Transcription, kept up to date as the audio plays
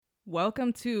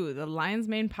Welcome to the Lion's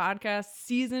Mane Podcast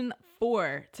Season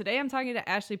 4. Today I'm talking to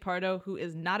Ashley Pardo, who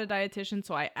is not a dietitian,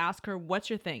 so I ask her, what's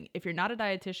your thing? If you're not a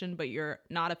dietitian, but you're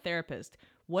not a therapist,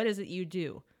 what is it you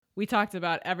do? We talked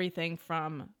about everything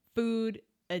from food,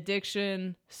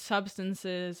 addiction,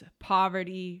 substances,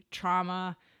 poverty,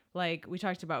 trauma. We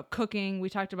talked about cooking. We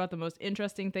talked about the most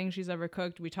interesting thing she's ever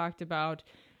cooked. We talked about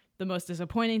the most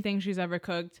disappointing thing she's ever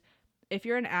cooked. If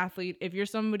you're an athlete, if you're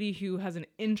somebody who has an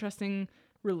interesting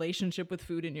relationship with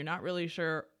food and you're not really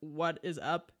sure what is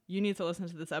up, you need to listen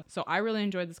to this episode. So I really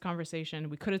enjoyed this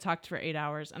conversation. We could have talked for 8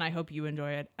 hours, and I hope you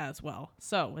enjoy it as well.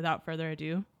 So without further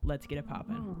ado, let's get it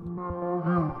popping.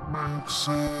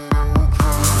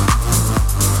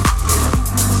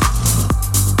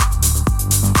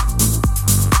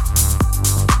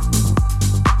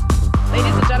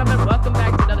 Ladies and gentlemen, welcome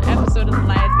back to another episode of the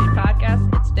Lion's Mane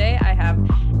Podcast. And today I have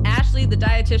Ashley, the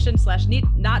dietitian slash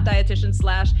not dietitian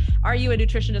slash, are you a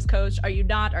nutritionist coach? Are you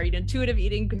not? Are you an intuitive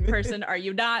eating person? Are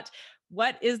you not?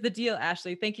 What is the deal,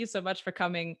 Ashley? Thank you so much for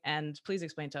coming, and please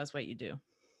explain to us what you do.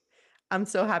 I'm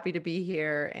so happy to be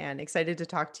here and excited to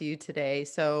talk to you today.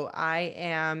 So I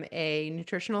am a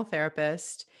nutritional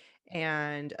therapist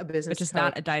and a business Which is coach.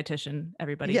 not a dietitian,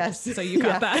 everybody. Yes. So you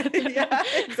got that. Yeah,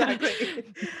 exactly.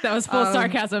 That was full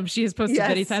sarcasm. She has posted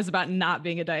many yes. times about not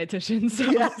being a dietitian. So.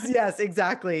 Yes,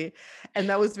 exactly. And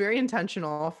that was very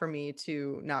intentional for me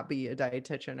to not be a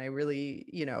dietitian. I really,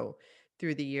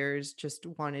 through the years, just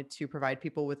wanted to provide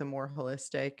people with a more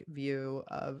holistic view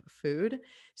of food.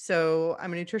 So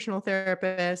I'm a nutritional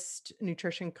therapist,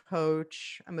 nutrition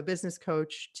coach. I'm a business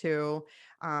coach too.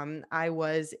 I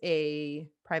was a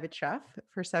private chef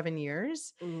for 7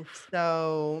 years. Oof.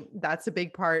 So that's a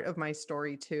big part of my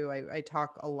story too. I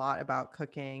talk a lot about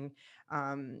cooking.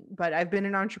 But I've been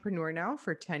an entrepreneur now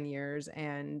for 10 years.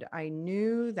 And I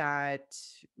knew that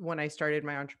when I started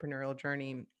my entrepreneurial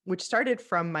journey, which started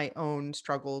from my own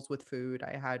struggles with food,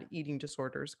 I had eating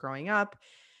disorders growing up,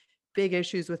 big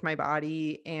issues with my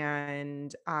body.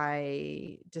 And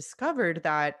I discovered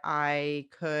that I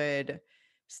could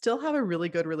still have a really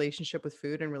good relationship with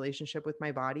food and relationship with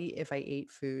my body if I ate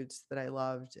foods that I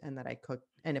loved and that I cooked,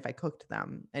 and if I cooked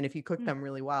them, and if you cook them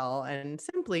really well and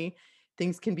simply,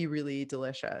 things can be really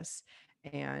delicious.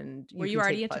 And Were you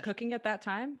already into cooking at that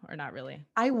time or not really?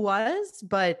 I was,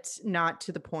 but not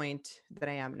to the point that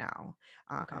I am now.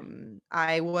 Okay.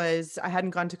 I hadn't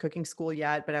gone to cooking school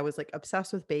yet, but I was like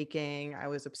obsessed with baking. I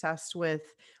was obsessed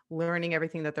with learning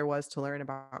everything that there was to learn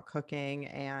about cooking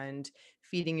and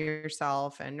feeding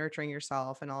yourself and nurturing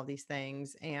yourself and all of these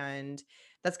things. And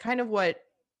that's kind of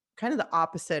the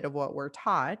opposite of what we're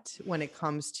taught when it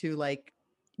comes to like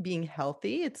being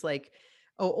healthy. It's like,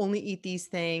 oh, only eat these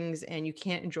things and you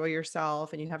can't enjoy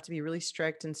yourself and you have to be really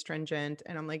strict and stringent.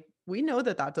 And I'm like, we know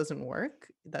that that doesn't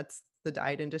work. That's the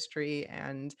diet industry.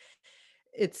 And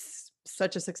it's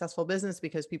such a successful business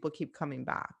because people keep coming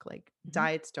back. Like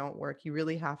diets don't work. You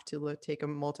really have to take a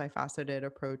multifaceted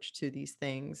approach to these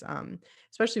things,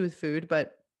 especially with food.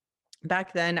 But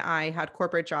back then I had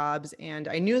corporate jobs and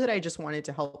I knew that I just wanted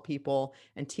to help people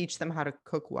and teach them how to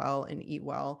cook well and eat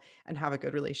well and have a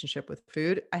good relationship with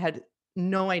food. I had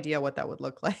no idea what that would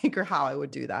look like or how I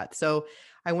would do that. So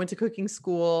I went to cooking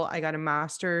school. I got a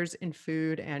master's in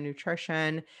food and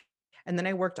nutrition. And then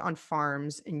I worked on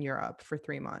farms in Europe for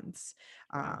 3 months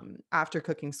after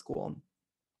cooking school.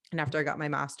 And after I got my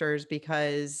master's,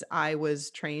 because I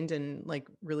was trained in like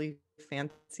really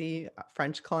fancy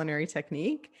French culinary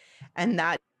technique. And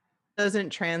that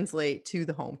doesn't translate to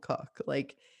the home cook.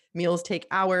 Like meals take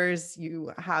hours.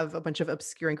 You have a bunch of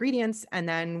obscure ingredients. And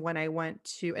then when I went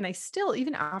to, and I still,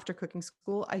 even after cooking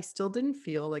school, I still didn't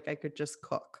feel like I could just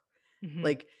cook. Mm-hmm.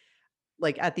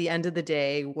 Like at the end of the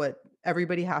day, what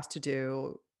everybody has to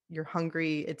do, you're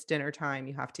hungry, it's dinner time,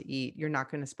 you have to eat. You're not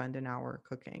going to spend an hour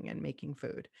cooking and making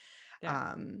food.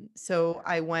 Yeah. So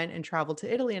I went and traveled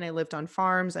to Italy and I lived on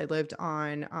farms. I lived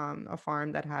on a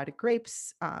farm that had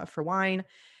grapes for wine,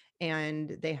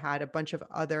 and they had a bunch of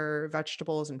other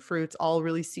vegetables and fruits, all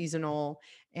really seasonal.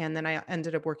 And then I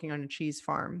ended up working on a cheese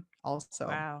farm also.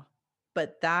 Wow.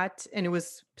 And it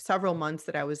was several months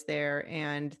that I was there.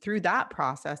 And through that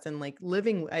process and like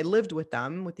I lived with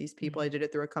them, with these people. I did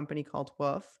it through a company called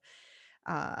Woof.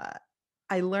 Uh,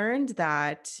 I learned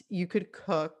that you could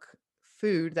cook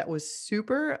food that was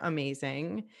super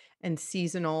amazing and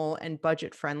seasonal and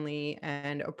budget friendly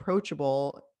and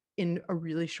approachable in a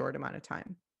really short amount of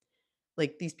time.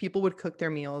 Like these people would cook their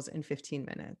meals in 15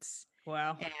 minutes.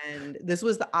 Wow. And this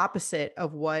was the opposite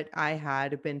of what I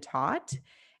had been taught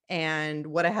and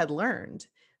what I had learned.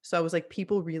 So I was like,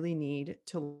 people really need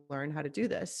to learn how to do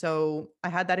this. So I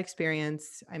had that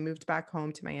experience. I moved back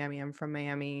home to Miami. I'm from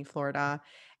Miami, Florida.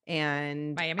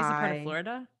 And Miami's a part of I,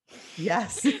 Florida?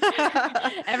 yes,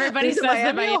 Everybody there's a says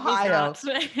that Miami, Miami's Ohio. not.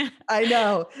 I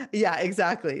know. Yeah,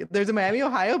 exactly. There's a Miami,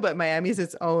 Ohio, but Miami's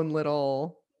its own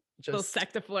little, Little just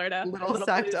sect of Florida, little little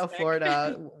sect blue of stick.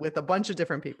 Florida with a bunch of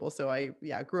different people. So I,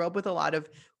 yeah, grew up with a lot of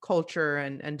culture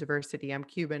and diversity. I'm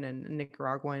Cuban and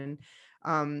Nicaraguan.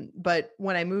 But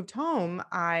when I moved home,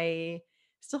 I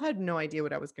still had no idea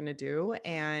what I was going to do.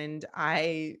 And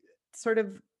I sort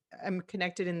of am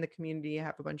connected in the community. I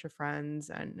have a bunch of friends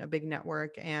and a big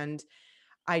network. And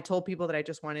I told people that I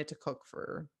just wanted to cook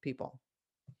for people.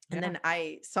 And Yeah. then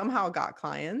I somehow got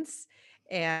clients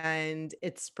and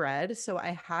it spread. So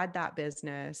I had that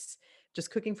business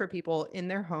just cooking for people in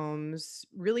their homes,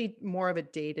 really more of a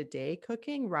day-to-day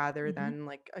cooking rather Mhm. than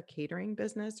like a catering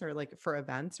business or like for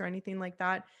events or anything like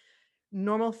that.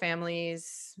 Normal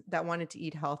families that wanted to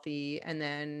eat healthy. And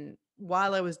then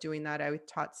while I was doing that, I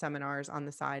taught seminars on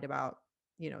the side about,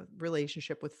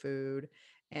 relationship with food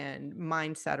and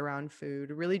mindset around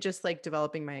food, really just like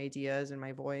developing my ideas and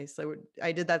my voice.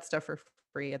 I did that stuff for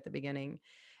free at the beginning.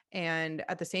 And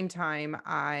at the same time,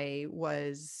 I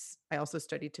also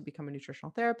studied to become a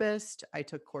nutritional therapist. I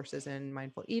took courses in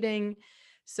mindful eating.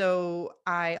 So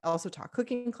I also taught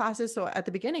cooking classes. So at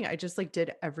the beginning, I just like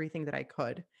did everything that I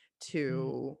could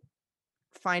Mm. to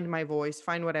find my voice,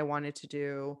 find what I wanted to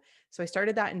do. So I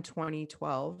started that in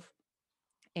 2012.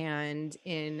 And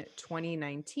in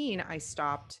 2019, I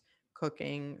stopped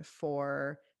cooking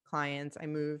for clients. I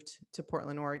moved to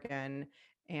Portland, Oregon,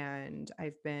 and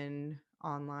I've been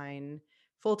online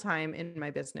full time in my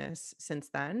business since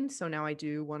then. So now I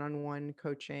do one on one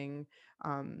coaching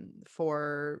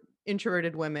for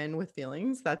introverted women with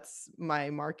feelings. That's my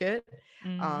market.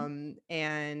 Mhm.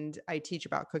 And I teach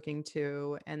about cooking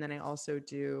too. And then I also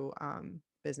do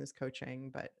business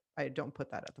coaching, but I don't put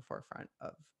that at the forefront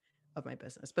of my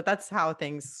business. But that's how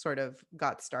things sort of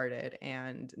got started.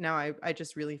 And now I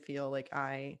just really feel like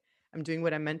I'm doing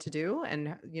what I'm meant to do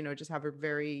and just have a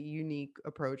very unique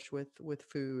approach with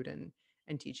food and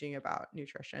teaching about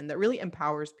nutrition that really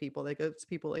empowers people, that gives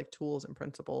people like tools and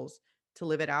principles to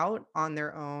live it out on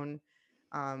their own,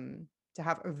 to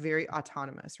have a very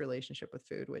autonomous relationship with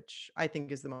food, which I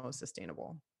think is the most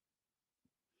sustainable.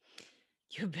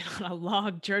 You've been on a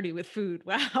long journey with food.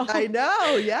 Wow. I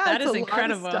know. Yeah, That it's a is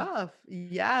lot of incredible. stuff.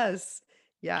 Yes.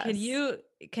 Can Yes. you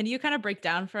can you kind of break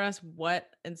down for us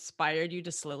what inspired you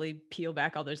to slowly peel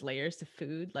back all those layers to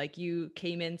food? Like you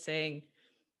came in saying,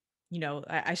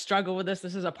 I struggle with this.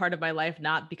 This is a part of my life,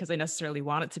 not because I necessarily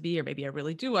want it to be, or maybe I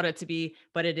really do want it to be,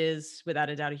 but it is without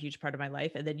a doubt a huge part of my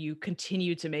life. And then you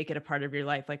continue to make it a part of your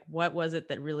life. Like, what was it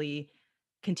that really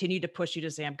continued to push you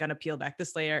to say, I'm going to peel back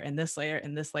this layer and this layer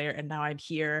and this layer? And now I'm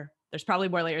here. There's probably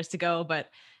more layers to go, but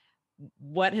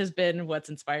what's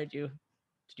inspired you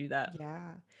to do that?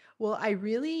 Yeah. Well, I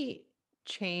really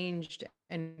changed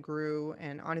and grew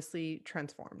and honestly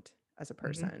transformed as a Hmm.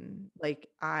 person. Like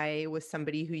I was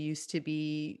somebody who used to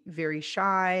be very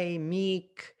shy,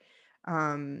 meek,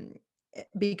 um,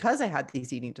 because I had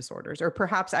these eating disorders, or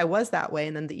perhaps I was that way.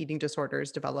 And then the eating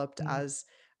disorders developed Mm. as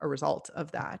a result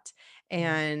of that. Mhm.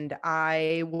 And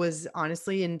I was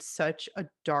honestly in such a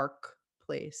dark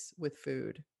place with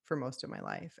food for most of my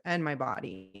life and my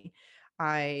body.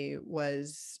 I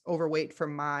was overweight for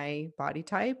my body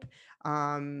type.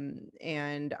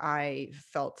 And I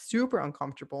felt super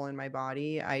uncomfortable in my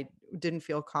body. I didn't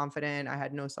feel confident. I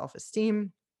had no self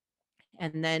esteem.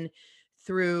 And then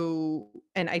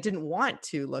and I didn't want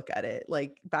to look at it.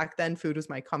 Like back then, food was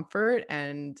my comfort.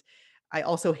 And I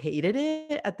also hated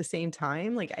it at the same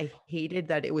time. Like I hated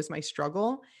that it was my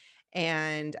struggle.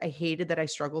 And I hated that I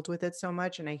struggled with it so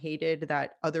much. And I hated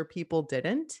that other people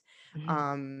didn't.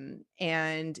 Mhm.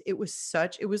 And it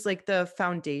was like the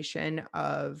foundation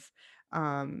of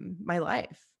my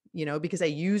life, because I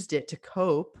used it to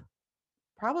cope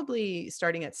probably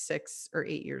starting at 6 or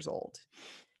 8 years old.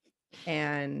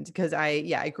 And because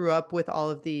I grew up with all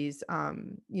of these,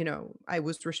 I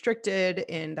was restricted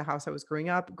in the house I was growing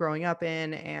up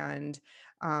in, and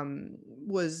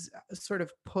was sort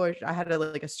of pushed. I had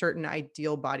like a certain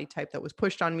ideal body type that was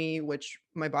pushed on me, which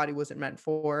my body wasn't meant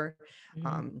for. Mhm.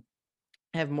 um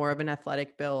I have more of an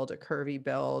athletic build, a curvy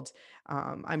build.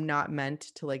 I'm not meant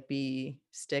to like be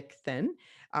stick thin.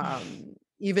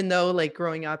 Even though like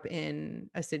growing up in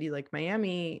a city like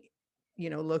Miami,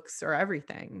 looks are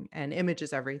everything and image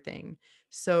is everything.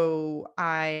 So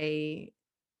I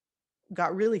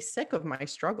got really sick of my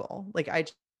struggle. Like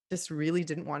just really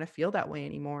didn't want to feel that way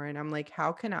anymore. And I'm like,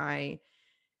 how can I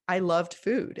I loved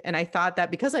food, and I thought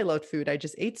that because I loved food, I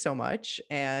just ate so much,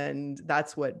 and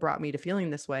that's what brought me to feeling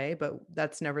this way, but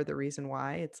that's never the reason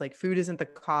why. It's like food isn't the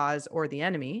cause or the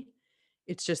enemy.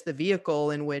 It's just the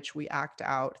vehicle in which we act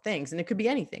out things, and it could be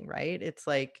anything, right? It's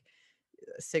like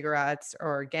cigarettes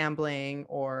or gambling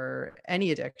or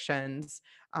any addictions.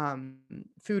 Um,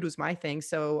 Food was my thing,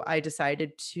 so I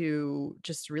decided to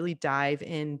just really dive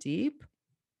in deep,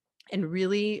 and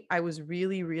really I was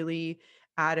really, really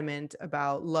adamant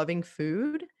about loving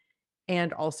food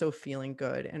and also feeling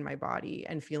good in my body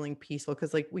and feeling peaceful,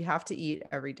 because like we have to eat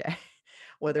every day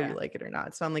whether we Yeah. like it or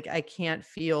not. So I'm like, I can't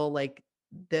feel like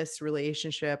this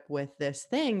relationship with this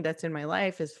thing that's in my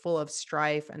life is full of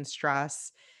strife and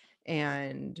stress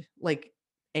and like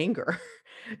anger,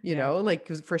 Yeah. like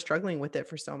 'cause for struggling with it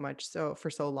for so much, so for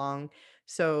so long.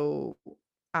 So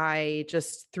I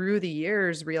just through the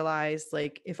years realized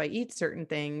like if I eat certain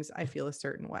things, I feel a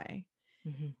certain way.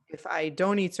 Hmm. If I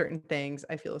don't eat certain things,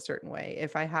 I feel a certain way.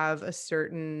 If I have a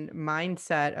certain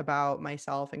mindset about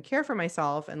myself and care for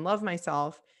myself and love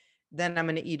myself, then I'm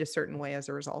going to eat a certain way as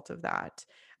a result of that.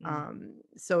 Mm.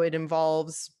 So it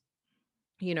involved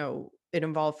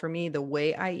for me the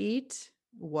way I eat,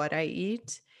 what I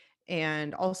eat,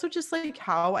 and also just like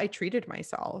how I treated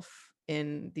myself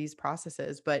in these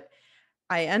processes. But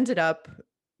I ended up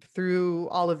through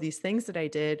all of these things that I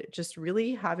did, just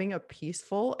really having a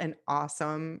peaceful and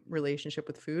awesome relationship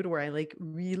with food where I like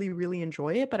really, really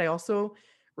enjoy it, but I also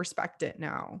respect it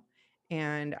now.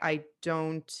 And I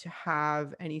don't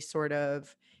have any sort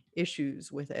of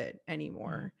issues with it Mm.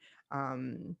 anymore.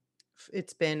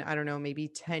 It's been, I don't know, maybe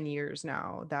 10 years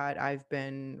now that I've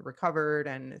been recovered,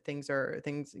 and things,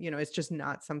 it's just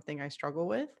not something I struggle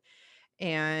with.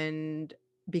 And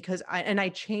because I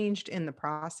changed in the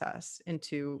process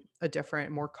into a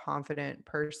different, more confident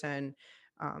person.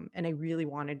 And I really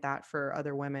wanted that for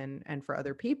other women and for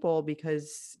other people,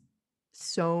 because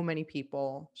so many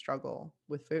people struggle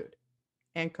with food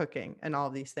and cooking and all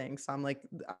of these things. So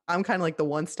I'm kind of like the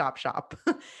one-stop shop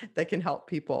that can help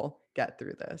people get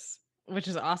through this. Which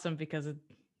is awesome because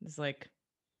it's like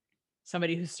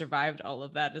somebody who survived all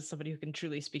of that is somebody who can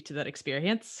truly speak to that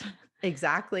experience.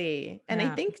 Exactly. And I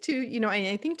Yeah. think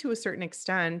I think to a certain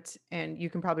extent, and you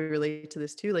can probably relate to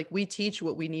this too, like we teach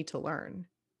what we need to learn,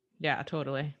 Yeah,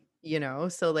 totally.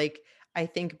 So like I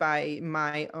think by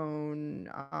my own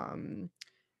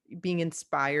being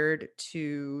inspired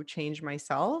to change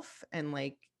myself and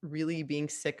like really being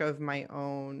sick of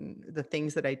the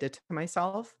things that I did to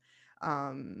myself,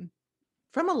 um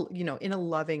from in a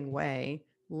loving way,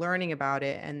 learning about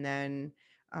it, and then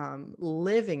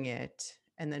living it,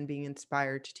 and then being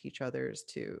inspired to teach others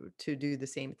to do the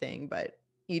same thing. But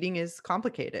eating is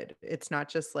complicated. It's not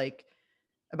just like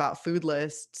about food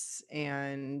lists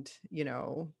and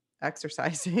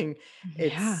exercising.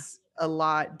 Yeah. It's a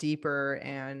lot deeper,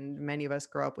 and many of us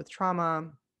grow up with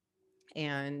trauma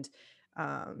and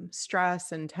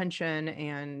stress and tension,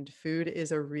 and food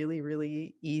is a really,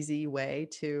 really easy way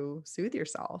to soothe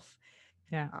yourself.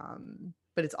 Yeah.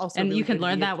 But it's also a And you really can good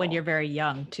learn that when you're vehicle. very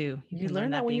young too. You You can learn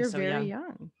learn that that when being you're so very young.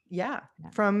 young. Yeah. Yeah.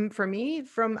 For me,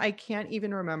 I can't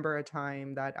even remember a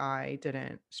time that I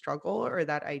didn't struggle, or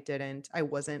that I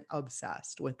wasn't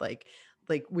obsessed with like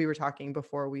we were talking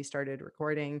before we started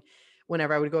recording.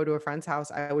 Whenever I would go to a friend's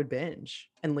house, I would binge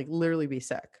and like literally be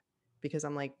sick, because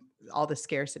I'm like all the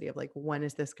scarcity of like, when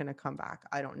is this going to come back?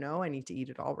 I don't know. I need to eat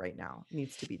it all right now. It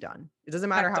needs to be done. It doesn't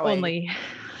matter Fact how only.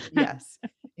 yes.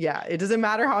 Yeah. It doesn't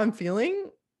matter how I'm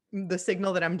feeling. The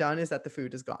signal that I'm done is that the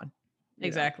food is gone, you know?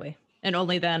 Exactly. And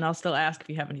only then I'll still ask if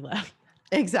you have any left.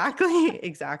 Exactly,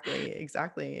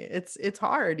 exactly. It's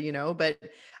hard, but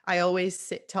I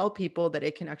always tell people that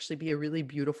it can actually be a really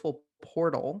beautiful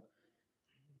portal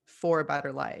for a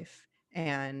better life,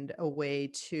 and a way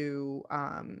to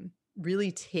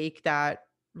really take that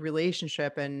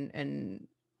relationship and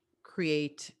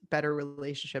create better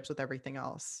relationships with everything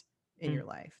else in Mm. your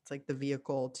life. It's like the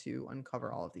vehicle to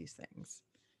uncover all of these things.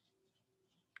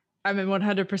 I'm in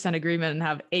 100% agreement and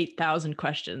have 8,000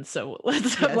 questions. So I'm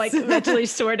Yes. like mentally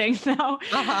sorting now.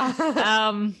 Uh-huh.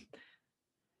 Um,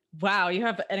 wow, you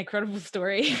have an incredible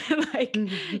story. Like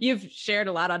you've shared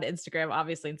a lot on Instagram,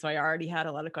 obviously, and so I already had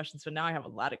a lot of questions, but now I have a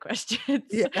lot of questions.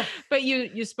 Yeah. But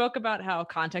you spoke about how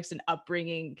context and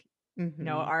upbringing, Mhm.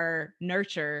 our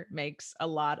nurture makes a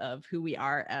lot of who we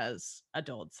are as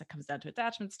adults. It comes down to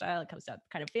attachment style. It comes down to the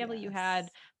kind of family you had.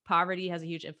 Yes. Poverty has a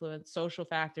huge influence. Social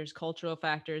factors, cultural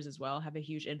factors as well have a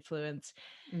huge influence.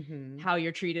 Mhm. How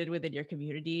you're treated within your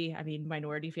community. I mean,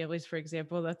 minority families, for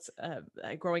example, that's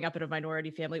growing up in a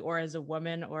minority family or as a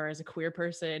woman or as a queer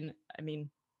person. I mean,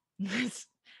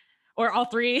 or all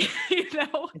three,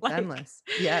 It's like, endless.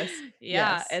 Yes.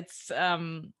 yeah, Yes. it's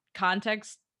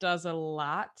context does a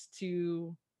lot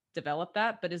to develop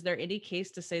that, but is there any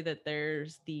case to say that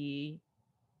there's the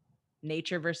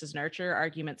nature versus nurture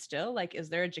argument still? Like, is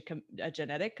there a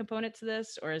genetic component to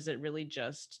this, or is it really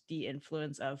just the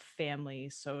influence of family,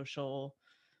 social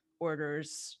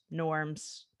orders,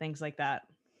 norms, things like that?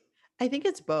 I think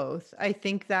it's both. I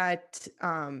think that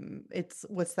it's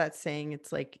what's that saying?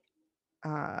 It's like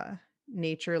uh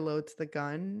nature loads the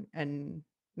gun and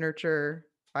nurture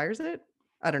fires it.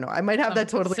 I don't know. I might have that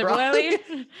totally wrong. Similarly,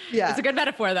 it's Yeah. a good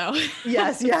metaphor though.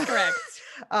 Yes, It's yeah. correct.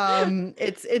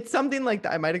 It's something like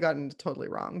that. I might have gotten it totally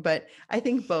wrong, but I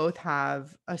think both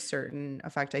have a certain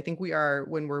effect. I think we are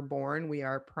when we're born, we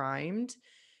are primed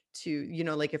to,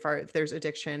 like if there's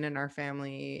addiction in our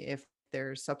family, if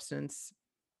there's substance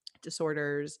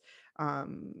disorders,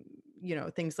 um,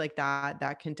 things like that,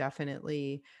 that can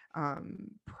definitely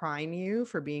prime you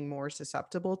for being more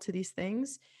susceptible to these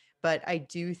things. But I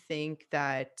do think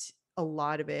that a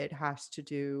lot of it has to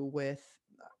do with,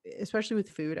 especially with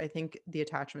food, I think the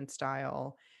attachment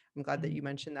style. I'm glad that Mhm, you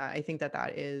mentioned that. I think that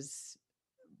that is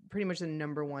pretty much the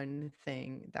number one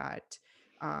thing that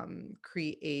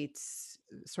creates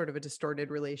sort of a distorted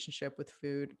relationship with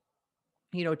food.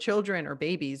 Children or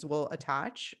babies will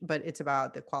attach, but it's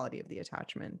about the quality of the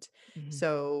attachment. mhm,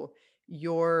 So,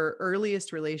 your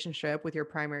earliest relationship with your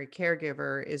primary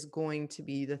caregiver is going to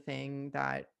be the thing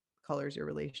that colors your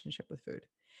relationship with food.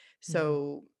 mhm,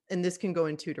 So, and this can go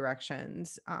in two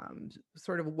directions,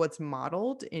 sort of what's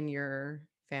modeled in your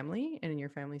family and in your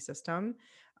family system,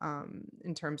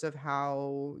 in terms of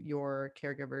how your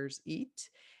caregivers eat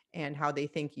and how they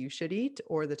think you should eat,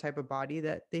 or the type of body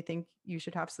that they think you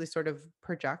should have. So they sort of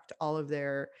project all of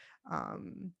their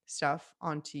stuff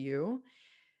onto you.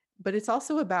 But it's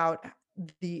also about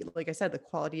like I said, the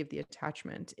quality of the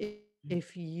attachment. mhm.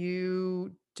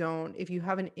 If you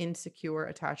have an insecure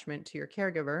attachment to your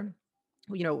caregiver,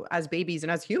 as babies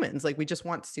and as humans, like we just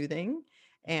want soothing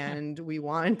Yeah. and we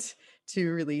want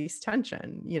to release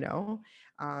tension,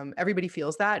 everybody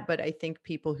feels that. But I think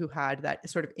people who had that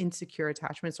sort of insecure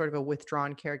attachment, sort of a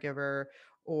withdrawn caregiver,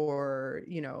 or,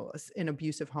 an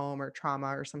abusive home or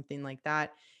trauma or something like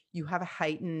that, you have a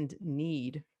heightened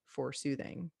need for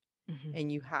soothing, Mhm,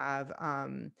 and you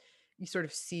sort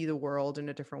of see the world in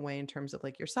a different way in terms of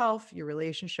like yourself, your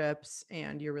relationships,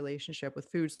 and your relationship with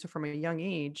food. So from a young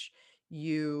age,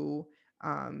 you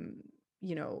um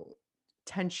you know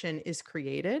tension is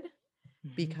created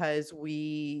mhm, because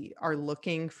we are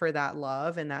looking for that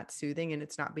love and that soothing, and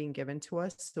it's not being given to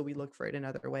us, so we look for it in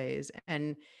other ways.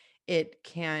 And it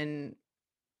can,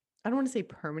 I don't want to say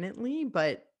permanently,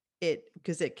 but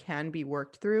it can be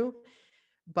worked through.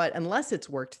 But unless it's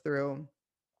worked through,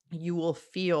 you will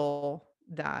feel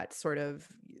that sort of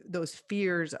those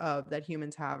fears of that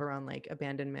humans have around like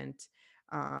abandonment,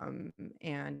 um,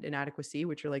 and inadequacy,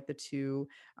 which are like the two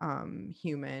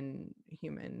human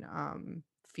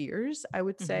fears, I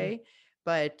would mhm, say.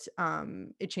 But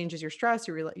it changes your stress,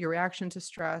 your reaction to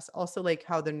stress, also like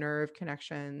how the nerve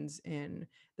connections in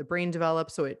the brain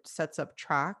develop, so it sets up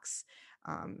tracks.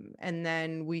 And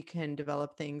then we can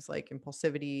develop things like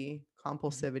impulsivity,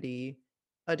 mhm, compulsivity,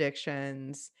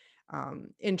 addictions,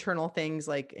 internal things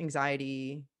like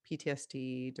anxiety,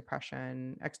 PTSD,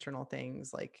 depression, external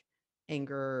things like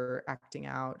anger, acting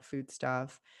out, food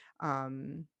stuff.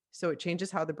 So it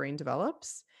changes how the brain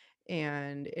develops.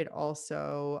 And it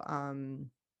also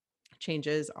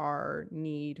changes our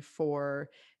need for,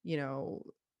 you know,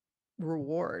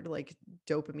 reward, like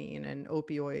dopamine and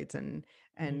opioids,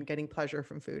 mhm, and getting pleasure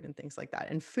from food and things like that.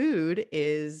 And food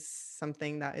is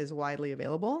something that is widely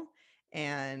available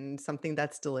and something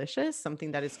that's delicious,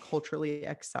 something that is culturally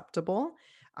acceptable.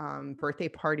 Birthday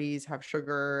parties have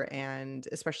sugar, and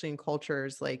especially in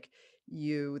cultures like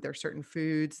there's certain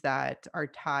foods that are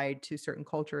tied to certain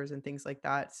cultures and things like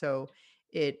that. So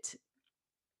it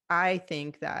I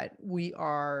think that we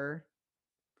are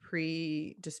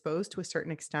predisposed to a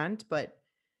certain extent, but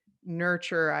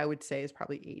nurture, I would say, is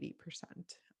probably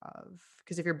 80% of,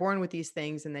 because if you're born with these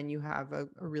things and then you have a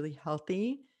really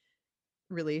healthy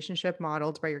relationship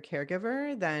modeled by your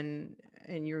caregiver, then,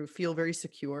 and you feel very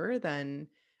secure, then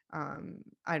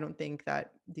I don't think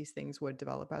that these things would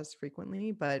develop as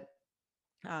frequently. But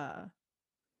uh,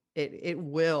 it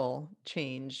will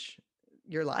change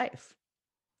your life,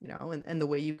 and the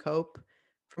way you cope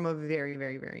from a very,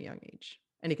 very, very young age.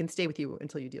 And it can stay with you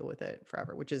until you deal with it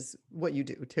forever, which is what you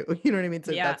do too. You know what I mean?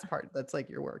 So yeah, that's like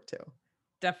your work too.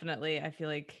 definitely. I feel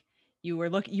like you were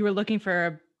looking for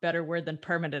a better word than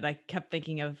permanent. I kept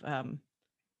thinking of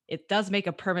it does make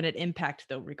a permanent impact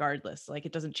though, regardless. Like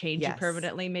it doesn't change you Yes,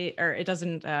 permanently, or it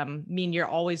doesn't mean you're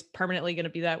always permanently going to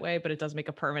be that way, but it does make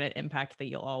a permanent impact that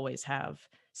you'll always have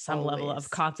some level of always.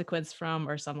 consequence from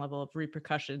or some level of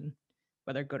repercussion,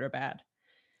 whether good or bad.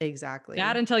 Bad Exactly.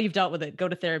 until you've dealt with it. Go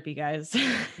to therapy, guys.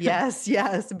 Yes,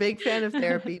 yes. Big fan of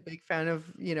therapy, big fan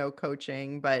of,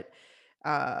 coaching, but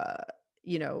uh,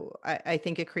 I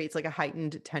think it creates like a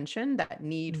heightened tension, that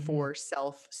need Mhm. for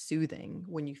self-soothing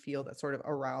when you feel that sort of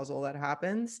arousal that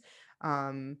happens.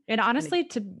 And And it, honestly,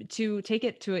 to take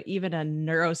it to even a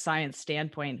neuroscience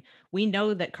standpoint, we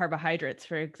know that carbohydrates,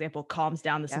 for example, calms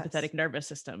down the yes, sympathetic nervous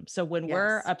system. So when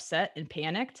we're yes, upset and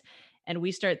panicked, and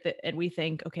we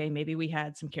think, okay, maybe we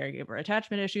had some caregiver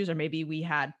attachment issues, or maybe we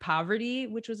had poverty,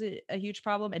 which was a huge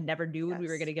problem, and never knew when we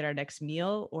were going yes, to get our next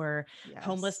meal, or yes,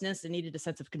 homelessness and needed a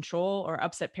sense of control, or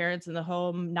upset parents in the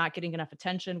home, not getting enough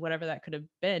attention, whatever that could have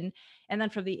been. And then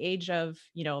from the age of,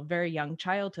 very young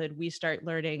childhood, we start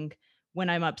learning when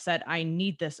I'm upset, I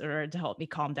need this in order to help me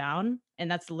calm down. And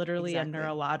that's literally a exactly,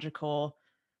 neurological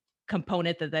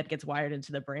component that gets wired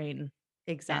into the brain.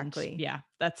 And exactly. yeah,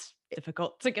 that's It,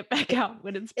 difficult to get back it, out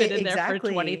when it's been in there for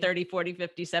 20, exactly. 30, 40,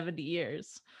 50, 70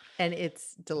 years. And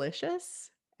it's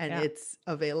delicious and Yeah. it's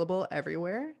available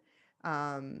everywhere.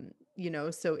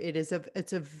 So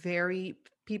it's a very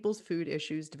people's food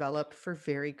issues develop for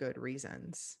very good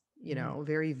reasons, Mhm.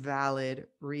 very valid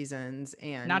reasons, Not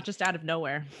and just out of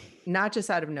nowhere. not just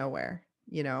out of nowhere.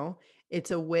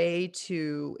 It's a way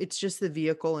to it's just the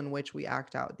vehicle in which we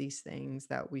act out these things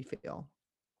that we feel.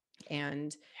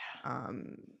 And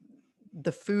um,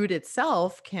 the food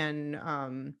itself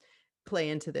can play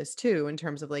into this too, in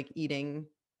terms of like eating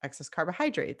excess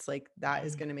carbohydrates. Like that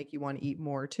is Mhm. going to make you want to eat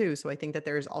more too. So I think that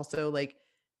there's also like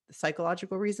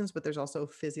psychological reasons, but there's also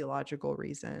physiological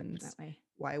reasons Definitely.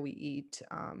 why we eat.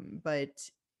 But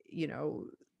you know,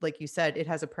 like you said, it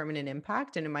has a permanent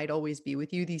impact, and it might always be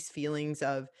with you. These feelings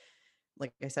of,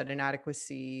 like I said,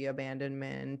 inadequacy,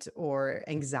 abandonment, or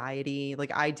anxiety.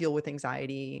 Like I deal with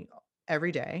anxiety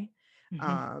every day.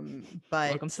 Mhm.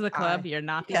 Welcome But to the club. You're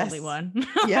not the only yes, one.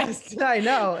 yes, I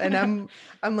know. And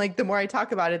I'm like, the more I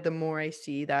talk about it, the more I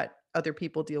see that other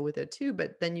people deal with it too.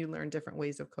 But then you learn different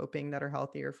ways of coping that are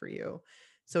healthier for you.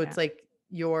 So Yeah. it's like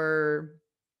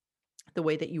the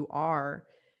way that you are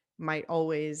might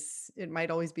always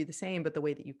be the same, but the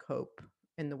way that you cope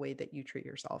and the way that you treat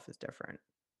yourself is different.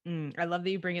 I love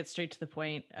that you bring it straight to the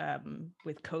point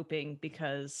with coping,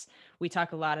 because we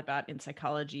talk a lot about in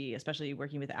psychology, especially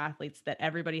working with athletes, that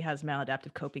everybody has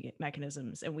maladaptive coping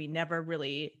mechanisms, and we never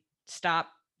really step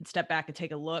back and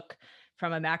take a look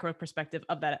from a macro perspective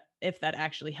of that, if that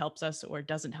actually helps us or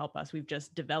doesn't help us. We've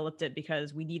just developed it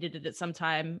because we needed it at some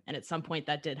time, and at some point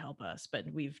that did help us, but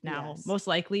we've now Yes. most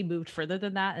likely moved further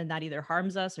than that, and that either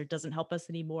harms us or doesn't help us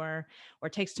anymore, or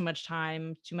takes too much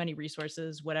time, too many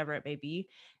resources, whatever it may be,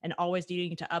 and always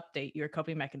needing to update your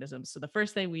coping mechanisms. So the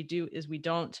first thing we do is we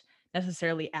don't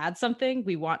necessarily add something.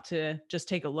 We want to just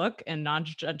take a look and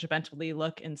non-judgmentally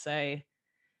look and say,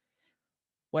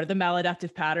 what are the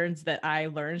maladaptive patterns that I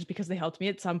learned because they helped me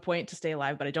at some point to stay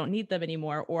alive, but I don't need them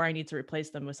anymore, or I need to replace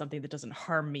them with something that doesn't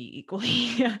harm me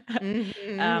equally.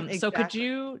 Mhm, So could exactly.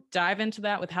 you dive into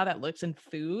that with how that looks in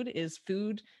food? Is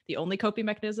food the only coping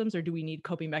mechanisms, or do we need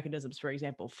coping mechanisms, for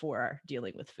example, for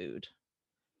dealing with food?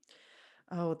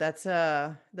 Oh, that's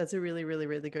a really, really,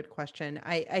 really good question.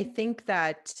 I think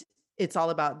that it's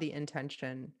all about the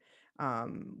intention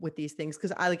with these things,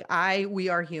 because I we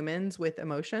are humans with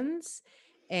emotions,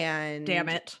 Damn and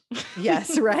it.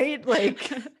 yes, right?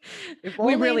 Like if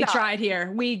We only really not. tried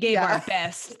here. We gave our Yeah.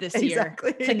 best this year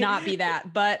to Exactly. not be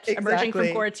that, but emerging from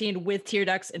Exactly. quarantine with tear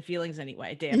ducts and feelings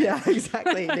anyway. Damn it. Yeah,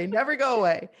 exactly. They never go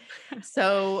away.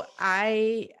 So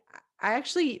I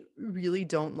actually really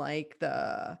don't like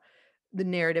the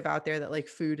narrative out there that like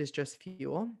food is just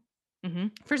fuel.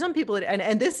 Mhm. For some people,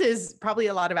 and this is probably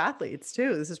a lot of athletes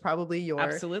too. This is probably your,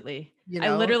 Absolutely. you I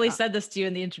know, literally said this to you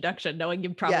in the introduction, knowing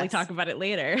you'd probably yes, talk about it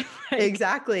later. Like,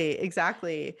 exactly,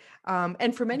 exactly.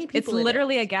 And for many it's people, it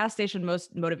literally a is. gas station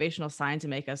most motivational sign to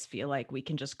make us feel like we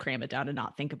can just cram it down and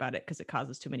not think about it because it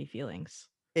causes too many feelings.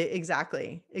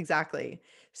 Exactly, exactly.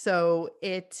 So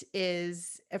it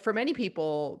is for many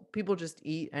people, people just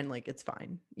eat and like it's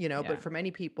fine. But Yeah. for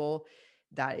many people,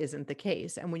 that isn't the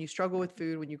case. And when you struggle with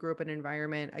food, when you grew up in an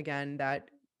environment, again, that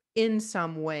in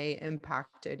some way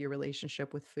impacted your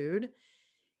relationship with food,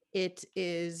 it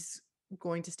is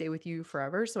going to stay with you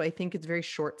forever. So I think it's very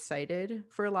short-sighted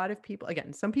for a lot of people.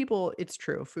 Again, some people, it's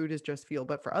true, food is just fuel,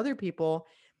 but for other people,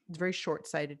 it's very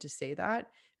short-sighted to say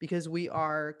that, because we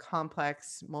are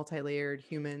complex, multi-layered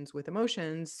humans with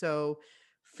emotions. So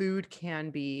food can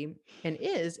be and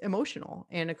is emotional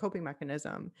and a coping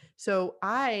mechanism. So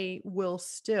I will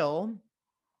still,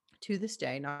 to this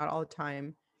day, not all the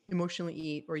time, emotionally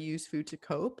eat or use food to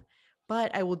cope,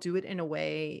 but I will do it in a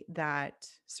way that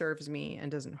serves me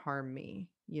and doesn't harm me,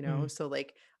 you know? Mm, So,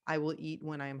 like, I will eat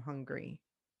when I'm hungry,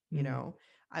 you mm, know?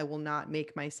 I will not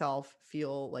make myself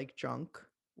feel like junk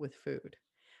with food.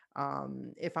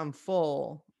 If I'm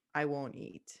full, I won't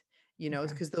eat, you know,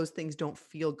 okay. because those things don't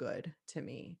feel good to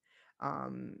me.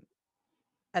 Um,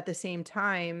 at the same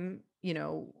time, you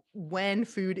know, when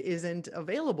food isn't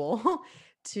available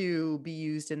to be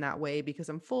used in that way because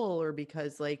I'm full or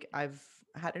because like I've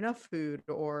had enough food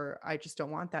or I just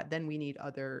don't want that, then we need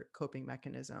other coping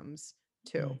mechanisms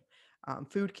Mm, too.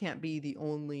 Food can't be the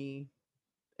only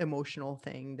emotional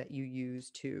thing that you use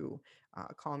to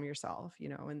calm yourself, you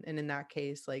know, and in that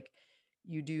case, like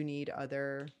you do need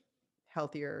other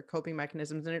healthier coping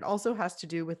mechanisms. And it also has to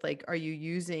do with like, are you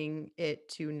using it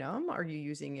to numb? Are you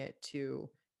using it to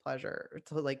pleasure or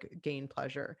to like gain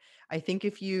pleasure? I think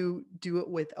if you do it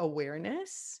with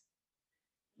awareness,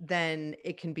 then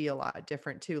it can be a lot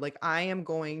different too. Like I am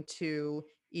going to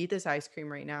eat this ice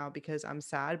cream right now because I'm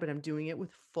sad, but I'm doing it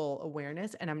with full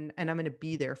awareness and I'm going to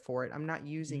be there for it. I'm not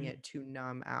using mm, it to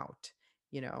numb out,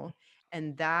 you know.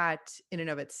 And that in and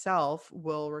of itself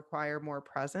will require more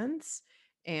presence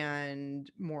and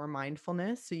more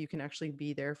mindfulness so you can actually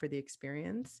be there for the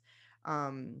experience.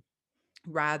 Um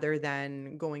rather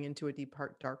than going into a deep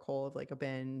dark hole of like a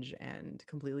binge and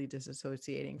completely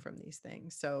disassociating from these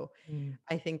things. So mm.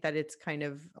 I think that it's kind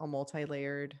of a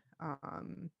multi-layered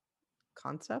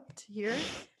concept here.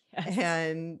 Yes.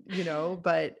 And, you know,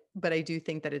 but I do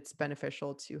think that it's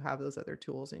beneficial to have those other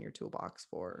tools in your toolbox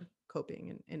for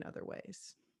coping in other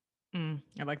ways.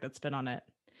 I like that spin on it.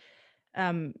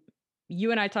 Um,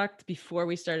 you and I talked before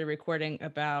we started recording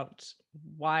about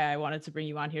why I wanted to bring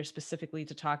you on here specifically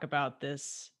to talk about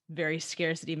this very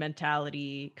scarcity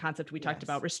mentality concept. We talked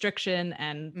about Yes. restriction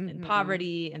and Mhm.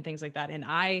 poverty and things like that. And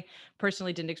I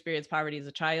personally didn't experience poverty as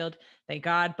a child, thank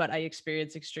God, but I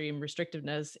experienced extreme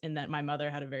restrictiveness in that my mother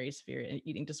had a very severe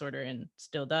eating disorder and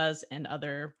still does, and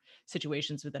other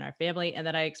situations within our family, and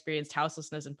that I experienced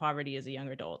houselessness and poverty as a young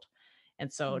adult.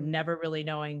 And so Mm. never really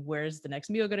knowing where's the next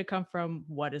meal going to come from,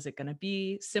 what is it going to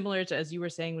be? Similar to as you were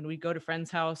saying, when we go to friend's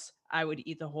house, I would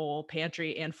eat the whole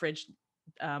pantry and fridge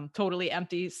totally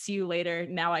empty. See you later.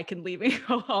 Now I can leave and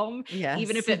go home,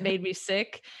 even Yes. if it made me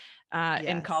sick. In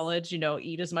Yes. college,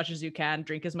 eat as much as you can,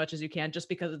 drink as much as you can, just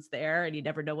because it's there, and you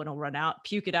never know when it'll run out.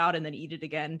 Puke it out and then eat it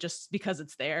again, just because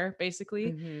it's there,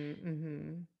 basically. Mhm.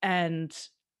 Mhm. And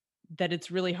that it's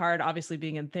really hard, obviously,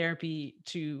 being in therapy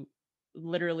to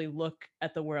literally look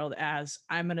at the world as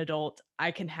I'm an adult.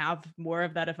 I can have more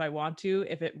of that if I want to.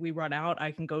 If we run out,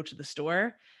 I can go to the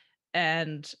store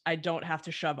and I don't have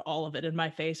to shove all of it in my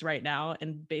face right now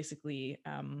and basically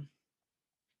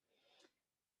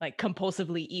like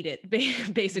compulsively eat it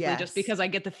basically just Yes. because I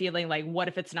get the feeling like what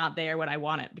if it's not there when I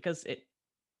want it, because it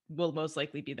will most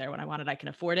likely be there when I want it. I can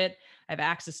afford it. I have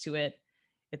access to it.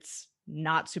 It's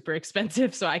not super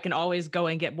expensive, so I can always go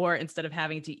and get more instead of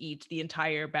having to eat the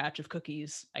entire batch of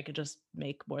cookies. I could just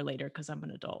make more later because I'm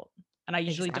an adult. And I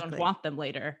usually don't Exactly. want them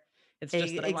later. It's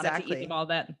just that I wanted to eat them Exactly. all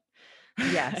then.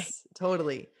 Yes,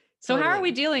 totally. So how are we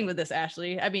Totally. dealing with this,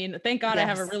 Ashley? I mean, thank God I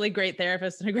have a Yes. really great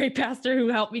therapist and a great pastor who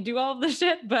helped me do all of this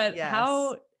shit, but Yes.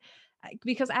 how,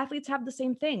 because athletes have the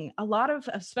same thing. A lot of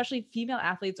especially female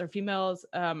athletes or females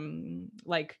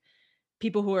like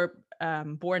people who are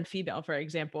born female, for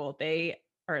example, they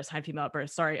are assigned female at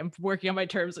birth. Sorry, I'm working on my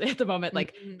terms at the moment.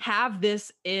 Like, Mhm. have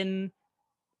this in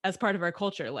as part of our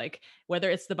culture, like whether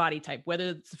it's the body type, whether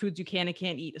it's the foods you can and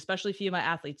can't eat, especially female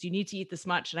athletes, you need to eat this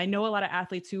much. And I know a lot of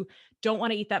athletes who don't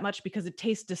want to eat that much because it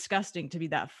tastes disgusting to be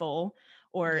that full,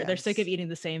 or they're sick of Yes. eating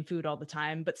the same food all the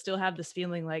time, but still have this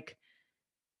feeling like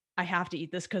I have to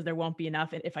eat this because there won't be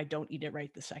enough if I don't eat it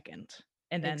right the second.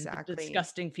 And then the Exactly.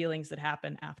 disgusting feelings that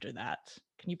happen after that.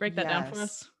 Can you break that down for Yes.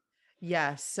 us?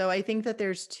 Yes. So I think that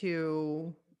there's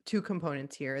two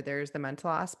components here. There's the mental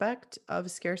aspect of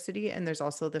scarcity and there's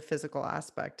also the physical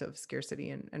aspect of scarcity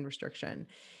and restriction.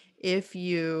 If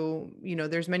you know,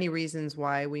 there's many reasons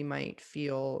why we might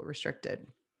feel restricted.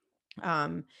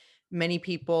 Um, many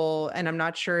people, and I'm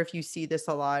not sure if you see this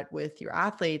a lot with your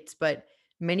athletes, but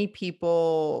many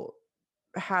people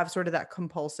have sort of that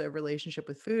compulsive relationship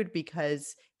with food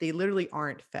because they literally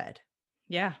aren't fed,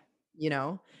 Yeah. you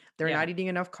know? They're Yeah. not eating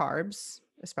enough carbs,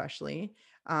 especially.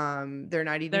 They're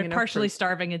not eating They're enough partially protein.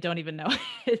 starving and don't even know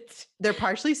it. They're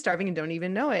partially starving and don't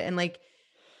even know it. And like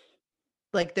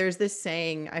there's this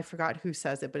saying, I forgot who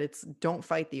says it, but it's don't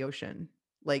fight the ocean.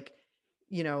 Like,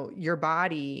 you know, your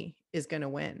body is going to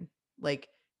win. Like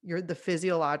the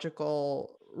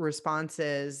physiological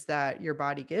responses that your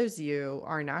body gives you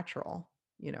are natural,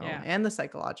 Yeah. and the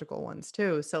psychological ones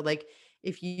too. So like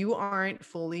if you aren't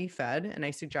fully fed, and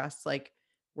I suggest like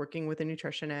working with a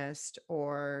nutritionist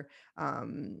or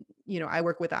I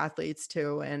work with athletes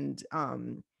too, and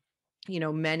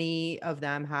many of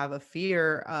them have a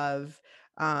fear of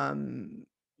um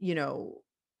you know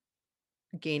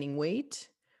gaining weight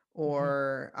Hmm.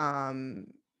 or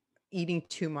eating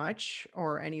too much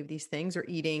or any of these things, or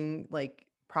eating like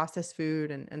processed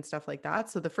food and stuff like that.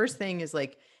 So the first thing is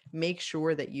like make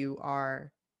sure that you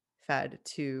are fed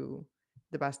to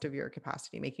the best of your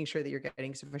capacity, making sure that you're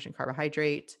getting sufficient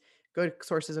carbohydrate, good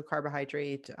sources of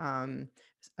carbohydrate,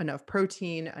 enough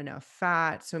protein, enough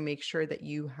fat. So make sure that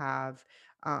you have,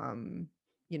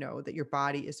 that your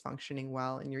body is functioning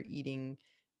well and you're eating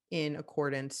in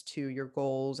accordance to your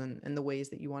goals and the ways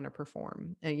that you want to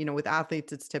perform. And, with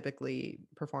athletes, it's typically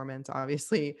performance,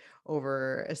 obviously,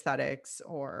 over aesthetics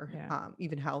or Yeah.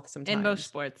 even health In most sometimes.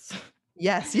 sports.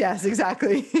 Yes, yes,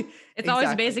 exactly. It's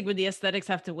always Exactly. amazing when the aesthetics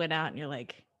have to win out and you're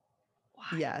like, why?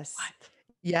 Yes. What?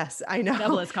 Yes, I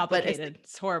Double know. is But complicated.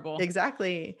 It's horrible.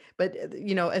 exactly. But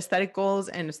aesthetic goals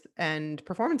and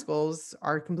performance goals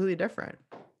are completely different.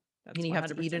 And That's you have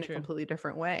to eat 100% in a true. completely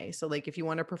different way. So like if you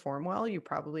want to perform well, you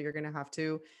probably are going to have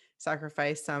to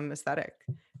sacrifice some aesthetic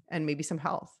and maybe some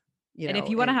health, And if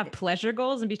you want to and have pleasure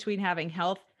goals in between having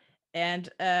health and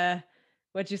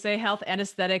what'd you say, health and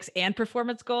aesthetics and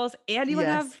performance goals, and you want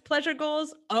to yes. have pleasure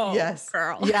goals, oh Yes.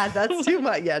 girl. Yeah, that's too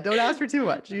much. Yeah, don't ask for too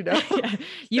much. Yeah,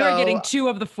 you are getting So, two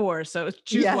of the four, so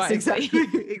choose yes, exactly.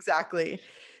 wisely. Exactly.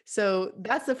 So,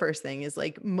 that's the first thing is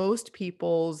like most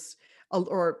people's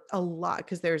or a lot,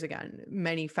 because there's again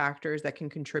many factors that can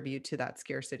contribute to that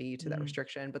scarcity, to that Mhm,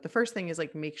 restriction. But the first thing is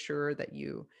like make sure that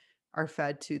you are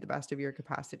fed to the best of your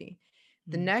capacity.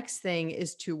 The mhm, next thing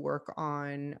is to work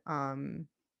on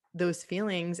those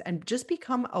feelings and just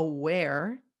become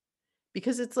aware,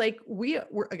 because it's like we're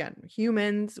again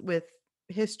humans with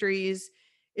histories.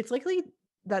 It's likely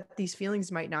that these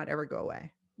feelings might not ever go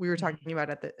away. We were mhm. talking about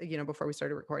at the before we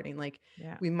started recording, like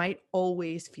Yeah. we might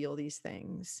always feel these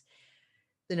things.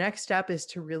 The next step is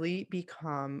to really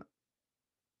become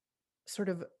sort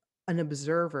of an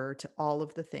observer to all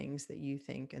of the things that you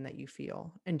think and that you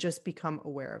feel, and just become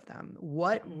aware of them.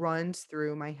 What Mhm, runs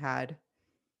through my head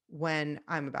when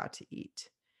I'm about to eat?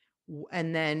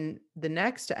 And then the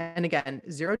next, and again,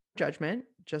 zero judgment,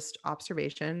 just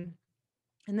observation.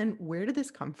 And then where did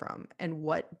this come from? And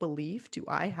what belief do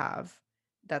I have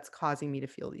that's causing me to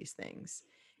feel these things?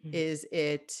 mhm. Is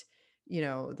it,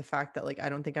 the fact that like I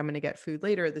don't think I'm going to get food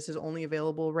later. This is only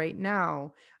available right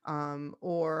now.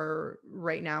 Or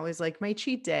right now is like my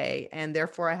cheat day, and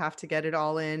therefore I have to get it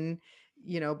all in,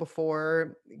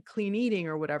 before clean eating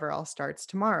or whatever else starts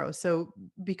tomorrow. So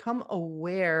become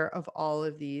aware of all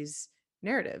of these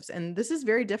narratives. And this is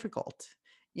very difficult,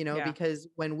 Yeah. because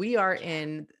when we are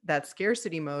in that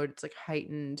scarcity mode, it's like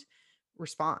heightened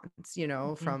response,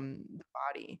 Mhm, from the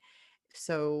body.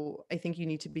 So I think you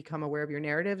need to become aware of your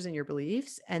narratives and your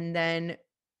beliefs, and then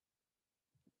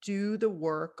do the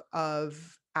work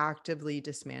of actively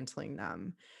dismantling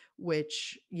them,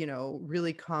 which,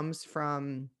 really comes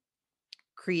from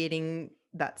creating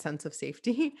that sense of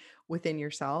safety within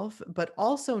yourself, but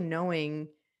also knowing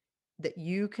that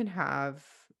you can have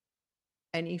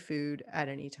any food at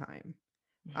any time,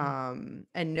 mhm.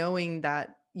 and knowing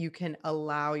that you can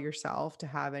allow yourself to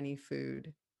have any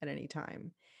food at any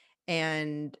time.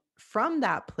 And from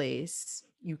that place,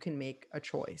 you can make a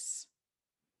choice,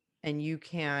 and you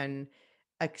can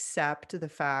accept the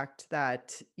fact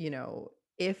that,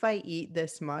 if I eat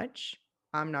this much,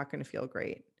 I'm not going to feel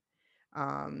great.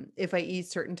 If I eat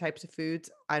certain types of foods,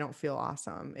 I don't feel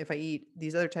awesome. If I eat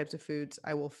these other types of foods,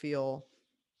 I will feel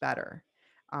better.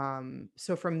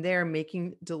 So from there,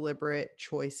 making deliberate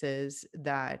choices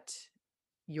that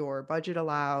your budget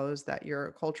allows, that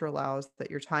your culture allows,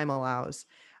 that your time allows,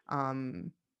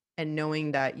 um, and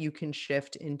knowing that you can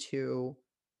shift into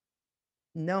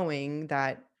knowing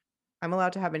that I'm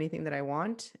allowed to have anything that I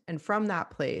want. And from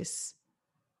that place,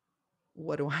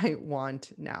 what do I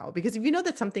want now? Because if you know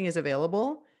that something is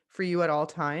available for you at all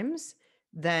times,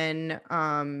 then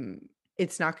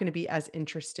it's not going to be as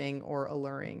interesting or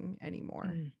alluring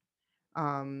anymore.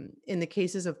 Mm. In the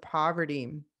cases of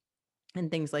poverty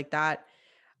and things like that,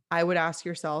 I would ask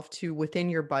yourself to, within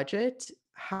your budget,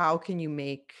 how can you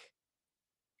make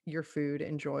your food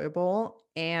enjoyable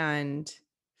and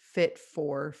fit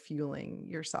for fueling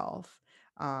yourself?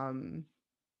 Um,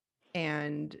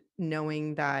 and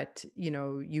knowing that,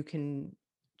 you can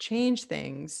change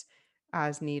things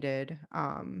as needed.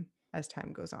 as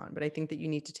time goes on. But I think that you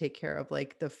need to take care of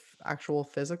like the actual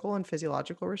physical and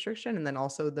physiological restriction, and then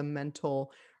also the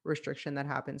mental restriction that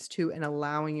happens too, and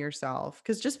allowing yourself,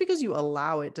 because just because you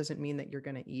allow it doesn't mean that you're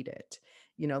going to eat it.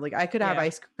 Like I could have Yeah.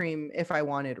 ice cream if I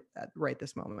wanted right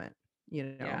this moment. you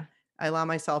know Yeah. I allow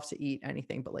myself to eat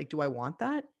anything, but like, do I want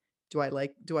that? Do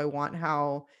I want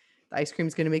how the ice cream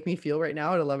is going to make me feel right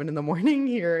now at 11 in the morning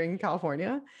here in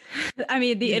California? I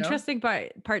mean, the you know interesting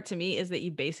part to me is that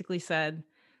you basically said,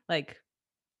 like,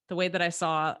 the way that I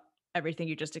saw everything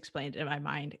you just explained in my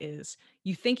mind is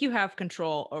you think you have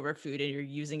control over food and you're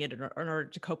using it in order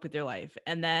to cope with your life.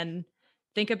 And then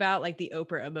think about like the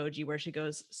Oprah emoji where she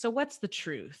goes, "So what's the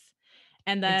truth?"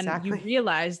 And then you exactly.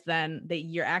 realize then that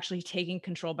you're actually taking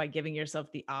control by giving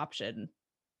yourself the option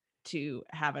to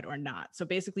have it or not. So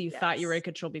basically, you thought you were in Yes.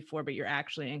 control before, but you're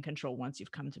actually in control once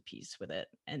you've come to peace with it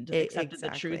and just accepted the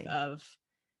truth Exactly. of,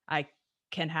 I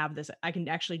can have this, I can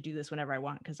actually do this whenever I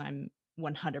want because I'm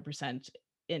 100%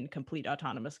 in complete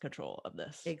autonomous control of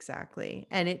this. Exactly.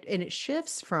 And it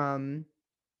shifts from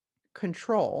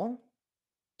control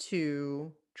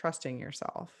to trusting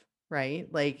yourself,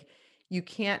 right? Like you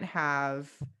can't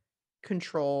have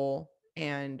control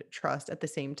and trust at the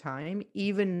same time,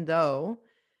 even though,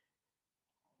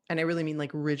 and I really mean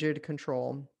like rigid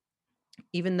control,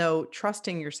 even though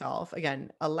trusting yourself,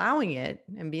 again, allowing it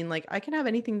and being like, I can have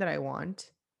anything that I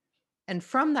want. And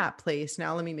from that place,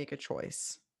 now let me make a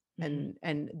choice, Mhm.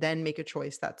 and then make a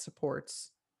choice that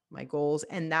supports my goals.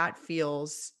 And that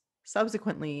feels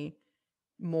subsequently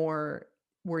more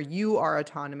where you are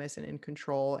autonomous and in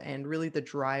control and really the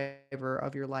driver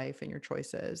of your life and your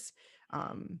choices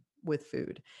with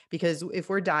food. Because if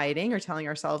we're dieting or telling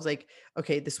ourselves like,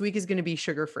 okay, this week is going to be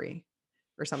sugar free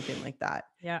or something like that,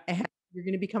 Yeah. and you're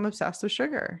going to become obsessed with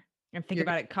sugar. And think You're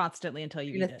about it constantly until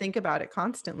you going eat to it. think about it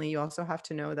constantly. You also have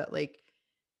to know that like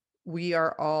we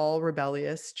are all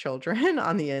rebellious children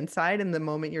on the inside. And the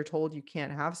moment you're told you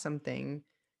can't have something,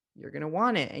 you're going to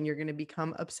want it and you're going to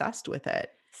become obsessed with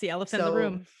it. It's the elephant in the So,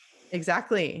 room.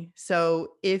 exactly.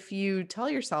 So, if you tell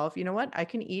yourself, you know what, I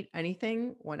can eat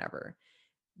anything whenever,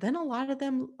 then a lot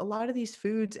of these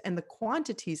foods and the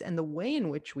quantities and the way in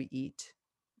which we eat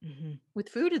Mhm. with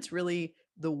food, it's really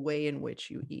the way in which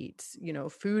you eat.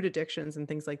 Food addictions and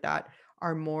things like that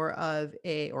are more of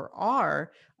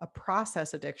are a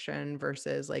process addiction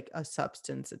versus like a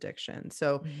substance addiction.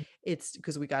 So Mhm. it's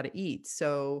because we got to eat.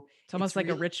 So It's it's almost like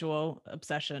a really ritual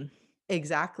obsession.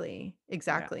 exactly,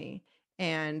 Yeah. exactly.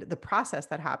 And the process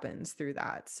that happens through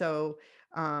that. So,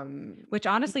 um, Which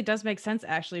honestly does make sense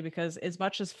actually, because as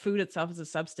much as food itself is a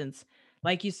substance,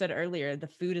 like you said earlier, the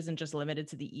food isn't just limited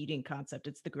to the eating concept.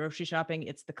 It's the grocery shopping,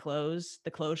 it's the clothes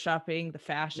shopping, the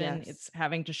fashion, it's yes,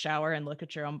 having to shower and look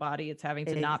at your own body, it's having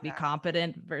to not be exactly.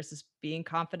 competent versus being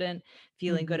confident,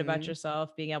 feeling good about Hmm.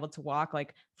 yourself, being able to walk.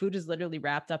 Like food is literally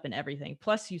wrapped up in everything.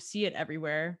 Plus you see it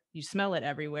everywhere, you smell it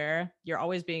everywhere. You're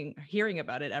always being hearing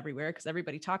about it everywhere because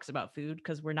everybody talks about food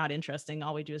because we're not interesting.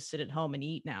 All we do is sit at home and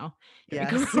eat now during Yes,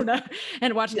 Corona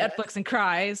and watch yes. Netflix and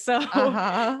cry. So,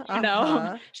 Uh-huh,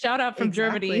 uh-huh. shout out from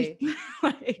Germany. Exactly.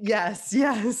 Like, Yes,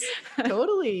 yes,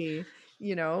 totally.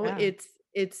 yeah. It's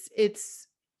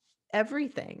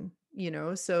everything,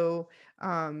 so,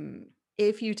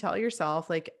 if you tell yourself,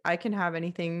 like, "I can have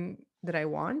anything that I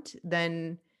want,"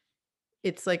 then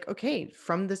it's like, okay,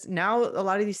 from this now, a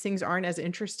lot of these things aren't as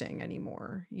interesting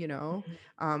anymore, Mhm.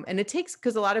 and it takes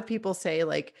because a lot of people say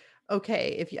like,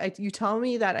 okay, if you tell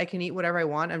me that I can eat whatever I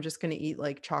want, I'm just going to eat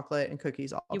like chocolate and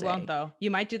cookies all You won't day. though.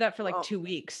 You might do that for like Well, 2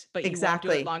 weeks, but you won't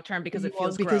do it exactly. long term because You it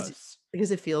feels won't gross.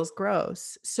 because it feels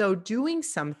gross. So doing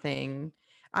something,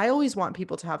 I always want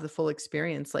people to have the full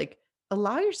experience. Like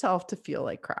allow yourself to feel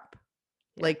like crap.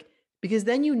 Yeah. Like because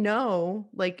then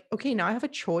like, okay, now I have a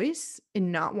choice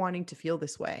in not wanting to feel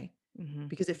this way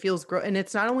Mhm. because it feels gross. And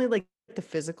it's not only like the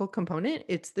physical component,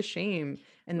 it's the shame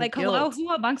and the Like, hello, guilt. who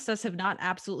amongst us have not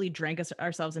absolutely drank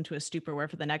ourselves into a stupor where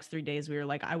for the next 3 days we were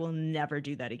like, "I will never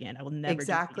do that again. I will never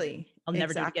do it again. Exactly. I'll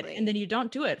never do it again." And Exactly. then you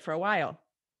don't do it for a while.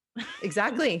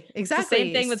 Exactly. It's the same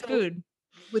Exactly. thing with So food.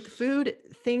 with food,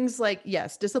 things like,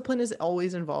 yes, discipline is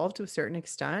always involved to a certain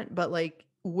extent, but like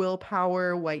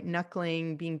willpower, white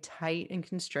knuckling, being tight and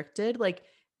constricted, like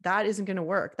that isn't going to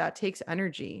work. That takes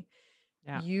energy.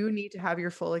 Yeah. You need to have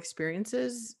your full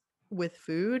experiences with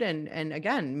food, and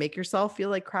again, make yourself feel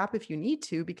like crap if you need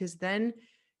to, because then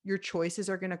your choices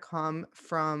are going to come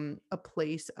from a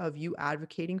place of you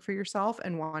advocating for yourself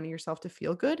and wanting yourself to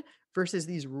feel good versus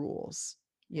these rules,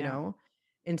 you Yeah. know?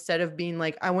 Instead of being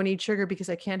like, I want to eat sugar because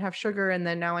I can't have sugar and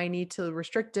then now I need to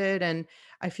restrict it and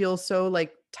I feel so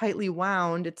like tightly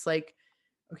wound. It's like,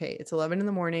 okay, it's 11 in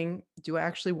the morning. Do I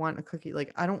actually want a cookie?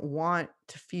 Like, I don't want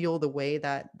to feel the way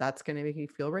that that's going to make me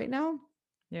feel right now.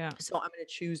 Yeah. So I'm going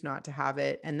to choose not to have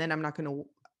it. And then I'm not going to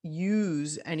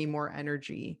use any more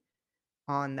energy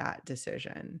on that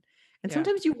decision. And Yeah.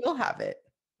 sometimes you will have it,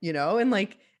 and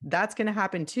like that's going to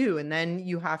happen too. And then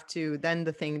you have to, then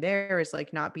the thing there is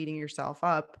like not beating yourself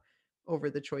up over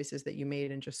the choices that you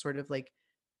made and just sort of like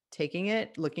taking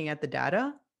it, looking at the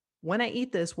data. When I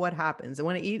eat this, what happens? And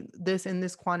when I eat this in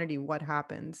this quantity, what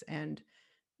happens? And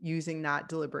using that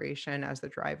deliberation as the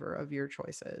driver of your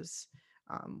choices,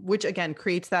 which again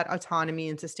creates that autonomy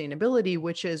and sustainability,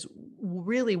 which is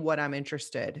really what I'm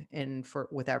interested in for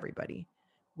with everybody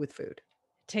with food.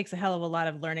 Takes a hell of a lot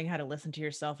of learning how to listen to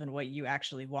yourself and what you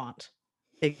actually want,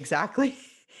 Exactly.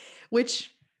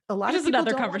 Which a which lot of is people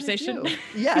another don't want to conversation. do.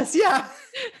 Yes, yeah.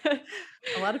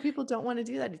 A lot of people don't want to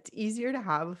do that. It's easier to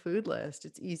have a food list.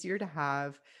 It's easier to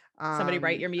have Somebody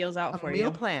write um, your meals out a for meal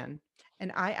you. plan.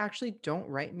 And I actually don't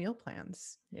write meal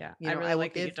plans. Yeah. I I really will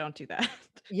like that you give, don't do that.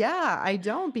 yeah, I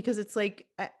don't because it's like,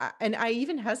 and I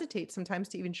even hesitate sometimes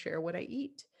to even share what I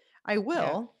eat. I Yeah.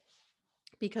 will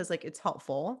because like it's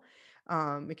helpful.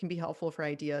 It can be helpful for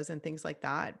ideas and things like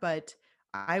that. But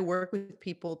I work with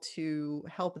people to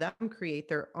help them create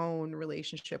their own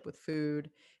relationship with food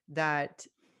that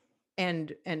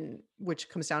and which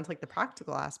comes down to like the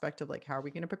practical aspect of like how are we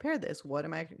going to prepare this? What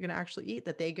am I going to actually eat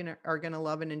that they gonna are going to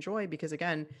love and enjoy? Because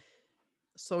again,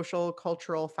 social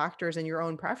cultural factors and your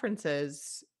own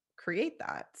preferences create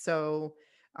that. So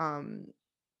um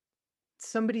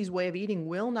somebody's way of eating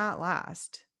will not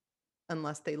last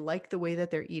unless they like the way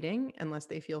that they're eating, unless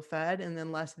they feel fed, and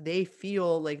unless they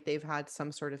feel like they've had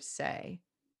some sort of say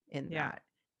in Yeah. that.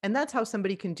 And that's how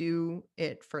somebody can do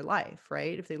it for life,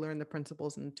 right? If they learn the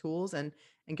principles and the tools and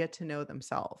get to know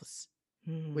themselves,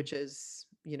 Mhm. which is,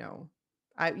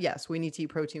 I yes, we need to eat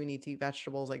protein, we need to eat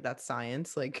vegetables, like that's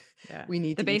science. Like Yeah. we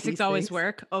need The to eat basics these always things.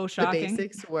 work. Oh, The shocking.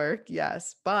 basics work,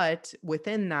 yes. But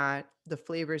within that, the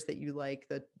flavors that you like,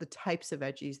 the types of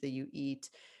veggies that you eat,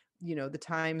 the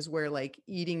times where like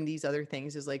eating these other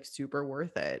things is like super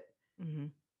worth it. Hmm.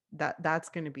 That's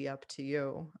going to be up to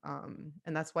you.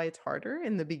 And that's why it's harder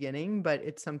in the beginning, but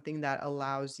it's something that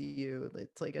allows you,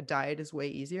 it's like a diet is way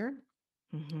easier.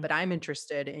 Hmm. But I'm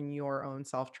interested in your own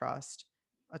self-trust,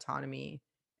 autonomy,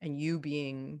 and you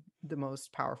being the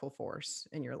most powerful force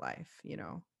in your life.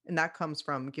 And that comes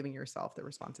from giving yourself the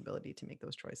responsibility to make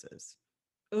those choices.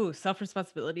 Ooh,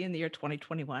 self-responsibility in the year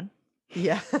 2021.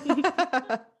 Yeah.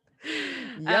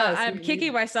 Yes, I'm we kicking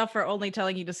need myself for only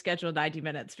telling you to schedule 90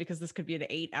 minutes because this could be an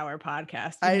 8-hour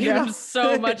podcast. You've I given know.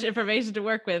 so much information to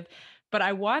work with. But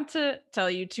I want to tell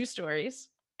you two stories.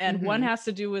 And one Mhm. has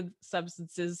to do with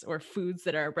substances or foods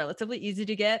that are relatively easy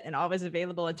to get and always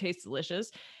available and taste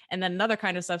delicious. And then another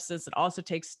kind of substance that also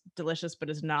tastes delicious, but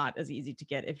is not as easy to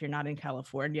get if you're not in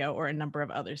California or a number of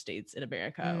other states in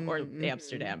America or Mhm.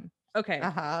 Amsterdam. Okay.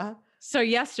 Uh-huh. So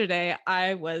yesterday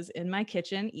I was in my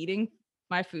kitchen eating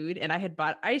my food and I had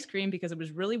bought ice cream because it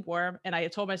was really warm and I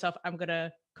had told myself I'm going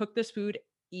to cook this food,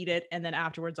 eat it, and then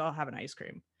afterwards I'll have an ice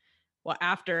cream. Well,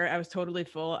 after I was totally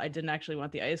full, I didn't actually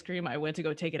want the ice cream. I went to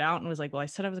go take it out and was like, well, I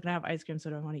said I was going to have ice cream, so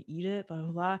do I want to eat it? Blah,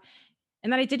 blah, blah.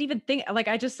 And then I didn't even think, like,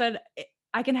 I just said,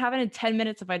 I can have it in 10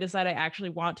 minutes if I decide I actually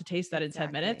want to taste that in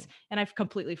 10 minutes. Exactly. And I've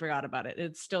completely forgot about it.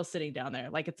 It's still sitting down there.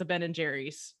 Like it's a Ben and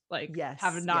Jerry's, like, have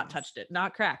Yes, not touched yes. it,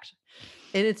 not cracked.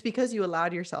 And it's because you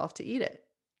allowed yourself to eat it.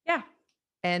 Yeah.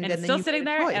 And And it's then still you made sitting a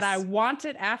there. And I choice. want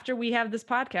it after we have this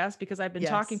podcast because I've been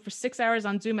talking Yes. for 6 hours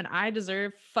on Zoom and I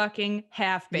deserve fucking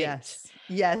half baked. Yes.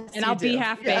 Yes, And you I'll be do.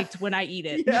 half Yeah. baked when I eat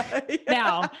it. Yeah. Yeah.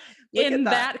 Now, Look at in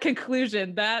that. that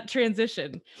conclusion, that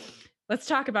transition, let's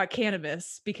talk about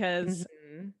cannabis because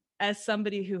Mhm. as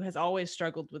somebody who has always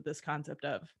struggled with this concept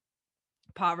of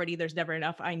poverty, there's never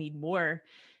enough, I need more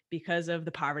because of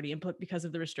the poverty input, because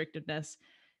of the restrictiveness.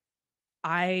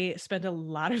 I spent a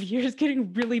lot of years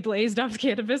getting really blazed off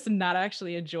cannabis and not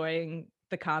actually enjoying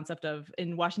the concept of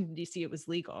in Washington, D.C., it was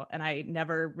legal. And I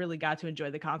never really got to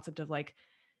enjoy the concept of like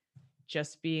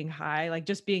just being high, like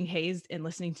just being hazed and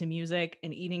listening to music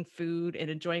and eating food and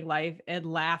enjoying life and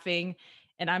laughing.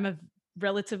 And I'm a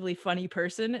relatively funny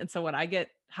person. And so when I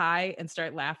get high and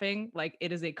start laughing, like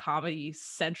it is a comedy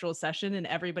central session and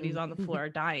everybody's on the Mhm. floor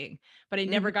dying. But I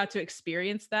never Mhm. got to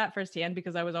experience that firsthand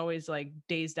because I was always like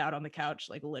dazed out on the couch,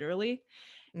 like literally.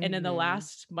 And in the Mhm.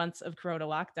 last months of Corona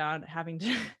lockdown, having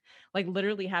to like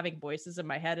literally having voices in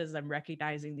my head as I'm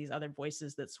recognizing these other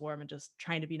voices that swarm and just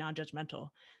trying to be non-judgmental,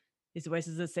 these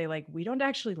voices that say like we don't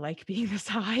actually like being this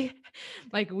high.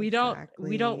 Like we don't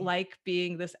Exactly. like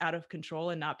being this out of control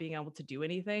and not being able to do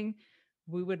anything.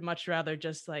 We would much rather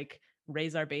just like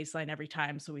raise our baseline every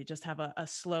time. So we just have a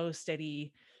slow,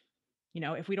 steady,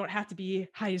 if we don't have to be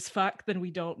high as fuck, then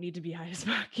we don't need to be high as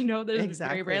fuck. There's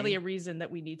very rarely a Exactly. reason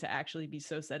that we need to actually be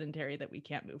so sedentary that we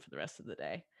can't move for the rest of the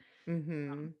day.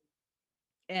 Mhm.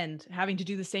 And having to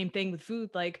do the same thing with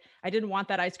food, like I didn't want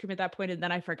that ice cream at that point and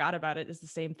then I forgot about it, is the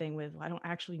same thing with, I don't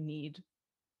actually need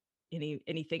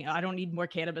anything. I don't need more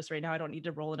cannabis right now. I don't need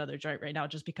to roll another joint right now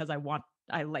just because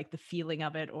I like the feeling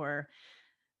of it, or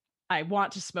I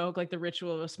want to smoke, like the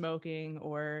ritual of smoking,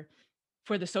 or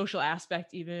for the social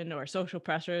aspect even, or social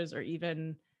pressures, or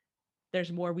even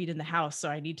there's more weed in the house, so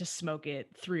I need to smoke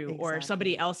it through, or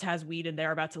somebody Exactly. else has weed and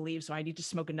they're about to leave, so I need to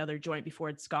smoke another joint before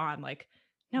it's gone. Like,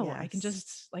 no, I can Yes.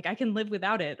 just like I can live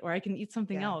without it, or I can eat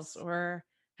something else, Yes. or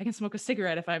I can smoke a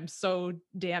cigarette if I'm so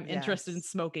damn interested in Yes.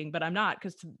 smoking, but I'm not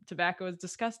because tobacco is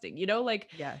disgusting. Like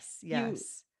Yes. you,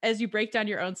 Yes. as you break down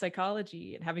your own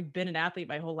psychology and having been an athlete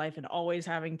my whole life and always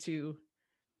having to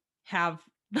have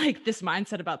like this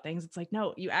mindset about things, it's like,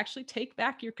 no, you actually take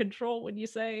back your control when you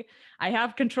say, I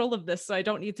have control of this, so I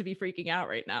don't need to be freaking out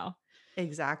right now.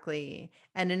 Exactly.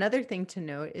 And another thing to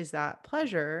note is that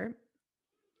pleasure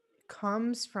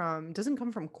doesn't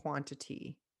come from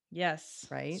quantity,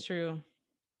 Yes, it's right? true.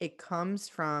 It comes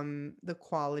from the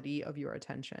quality of your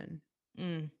attention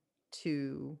Mm,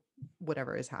 to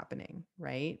whatever is happening,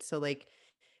 right? So like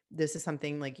this is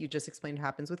something like you just explained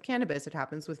happens with cannabis, it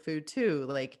happens with food too.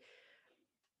 Like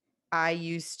I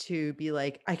used to be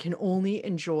like I can only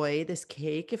enjoy this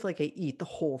cake if like I eat the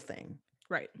whole thing,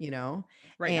 right. you know?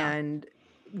 Right now. And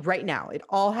right now it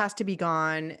all has to be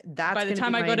gone. That's By the going to be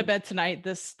time I go my to bed tonight,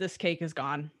 this cake is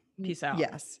gone. Peace out.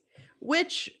 yes.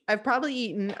 Which I've probably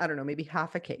eaten, I don't know, maybe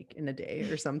half a cake in a day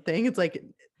or something. It's like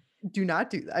do not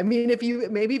do that. I mean, if you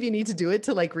need to do it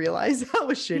to like realize how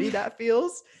shitty that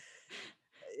feels,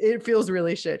 it feels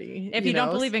really shitty, If you you don't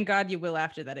know? believe in God, you will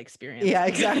after that experience. Yeah,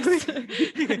 exactly.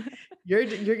 Because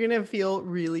You're gonna feel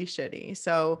really shitty.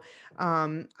 So,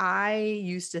 I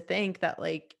used to think that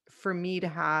like for me to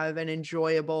have an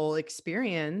enjoyable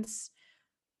experience,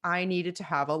 I needed to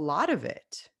have a lot of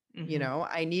it. You hmm know,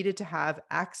 I needed to have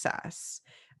access.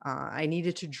 I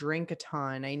needed to drink a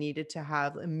ton. I needed to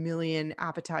have a million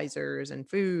appetizers and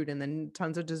food and then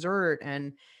tons of dessert.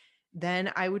 And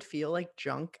then I would feel like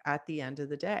junk at the end of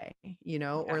the day, you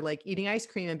know, yeah. or like eating ice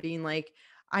cream and being like,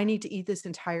 I need to eat this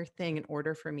entire thing in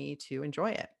order for me to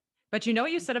enjoy it. But you know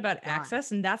what you said about It's not.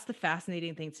 access? And that's the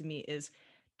fascinating thing to me is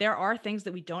there are things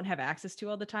that we don't have access to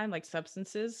all the time, like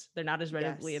substances. They're not as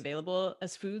readily Yes. available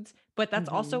as foods, but that's Hmm.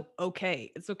 also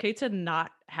okay. It's okay to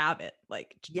not have it.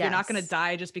 Like you're not going to Yes.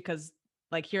 die just because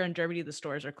like here in Germany, the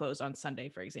stores are closed on Sunday,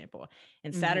 for example.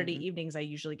 And Saturday Hmm. evenings, I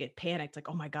usually get panicked, like,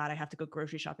 oh my God, I have to go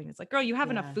grocery shopping. It's like, girl, you have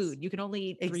enough Yes. food. You can only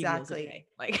eat 3 meals a Exactly. day.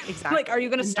 Like, like, are you Exactly.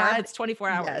 going to And starve? that It's 24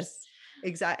 hours. yes.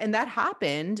 Exactly. And that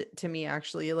happened to me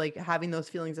actually, like having those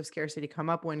feelings of scarcity come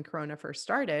up when Corona first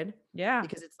started, Yeah,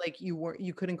 because it's like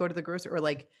you couldn't go to the grocery or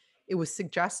like it was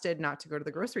suggested not to go to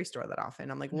the grocery store that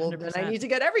often. I'm like, well, then I 100%. need to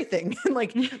get everything. And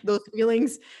like those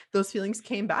feelings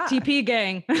came back. TP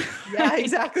gang. Yeah,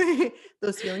 exactly.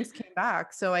 Those feelings came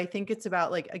back. So I think it's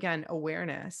about like again,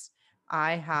 awareness.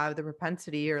 I have the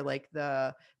propensity or like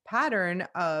the pattern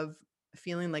of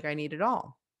feeling like I need it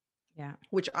all, Yeah.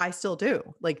 which I still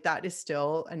do. Like that is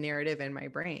still a narrative in my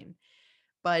brain.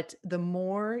 But the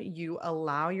more you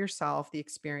allow yourself the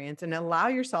experience and allow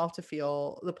yourself to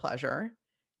feel the pleasure,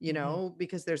 you hmm know,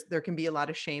 because there can be a lot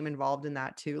of shame involved in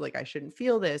that too. Like I shouldn't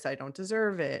feel this, I don't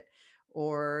deserve it,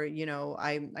 or you know,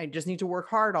 I just need to work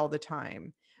hard all the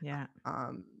time. Yeah.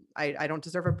 Um, I don't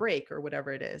deserve a break or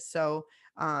whatever it is. So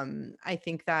I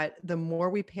think that the more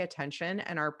we pay attention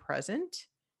and are present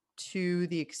to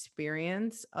the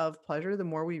experience of pleasure, the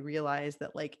more we realize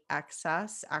that like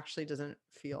excess actually doesn't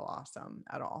feel awesome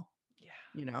at all. Yeah.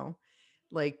 You know,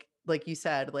 like you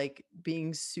said, like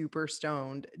being super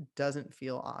stoned doesn't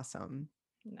feel awesome.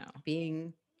 No.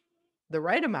 Being the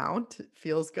right amount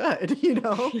feels good, you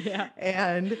know? Yeah.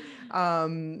 And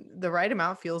the right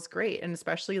amount feels great. And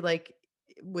especially like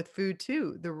with food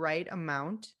too, the right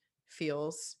amount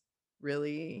feels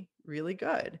really, really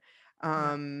good.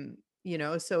 Yeah. You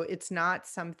know, so it's not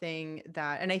something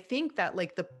that, and I think that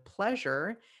like the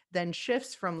pleasure then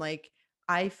shifts from like,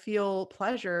 I feel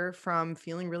pleasure from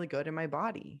feeling really good in my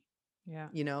body, Yeah.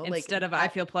 you know, like Instead of I that.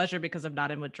 feel pleasure because I'm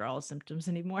not in withdrawal symptoms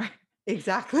anymore.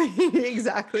 Exactly.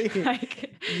 Exactly.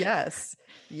 Like, Yes.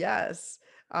 Yes.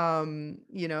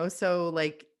 You know, so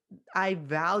like I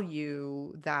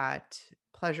value that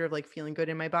pleasure of like feeling good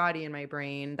in my body and my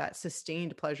brain, that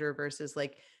sustained pleasure versus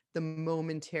like the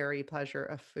momentary pleasure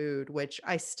of food, which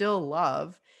I still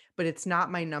love, but it's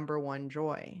not my number one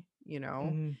joy, you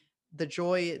know? mhm. the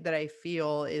joy that I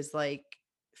feel is like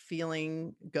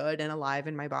feeling good and alive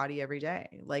in my body every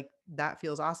day. Like that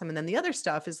feels awesome. And then the other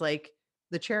stuff is like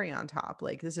the cherry on top.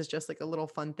 Like this is just like a little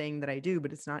fun thing that I do,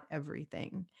 but it's not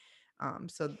everything.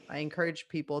 So I encourage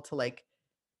people to like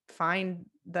find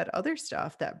that other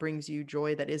stuff that brings you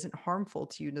joy that isn't harmful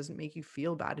to you, doesn't make you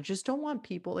feel bad. I just don't want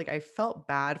people like I felt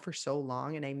bad for so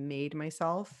long and I made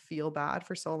myself feel bad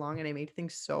for so long and I made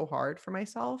things so hard for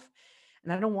myself.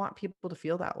 And I don't want people to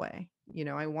feel that way. You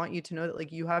know, I want you to know that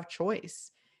like you have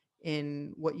choice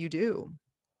in what you do.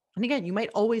 And again, you might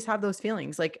always have those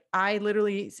feelings. Like I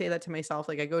literally say that to myself.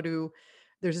 Like I go to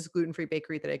there's this gluten-free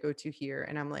bakery that I go to here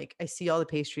and I'm like I see all the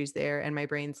pastries there and my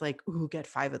brain's like, "Ooh, get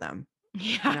 5 of them."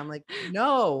 Yeah. And I'm like,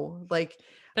 "No." Like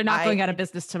They're not I going out of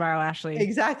business tomorrow, Ashley.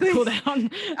 exactly. Cool down.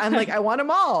 I'm like, I want them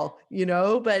all, you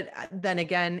know, but then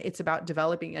again, it's about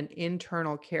developing an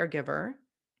internal caregiver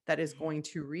that is going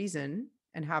to reason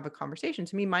and have a conversation.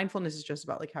 To me, mindfulness is just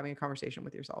about like having a conversation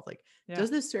with yourself. Like, Yeah. does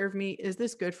this serve me? Is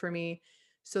this good for me?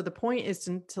 So the point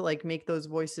isn't to like make those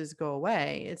voices go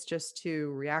away. It's just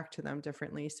to react to them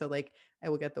differently. So like I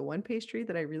will get the one pastry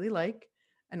that I really like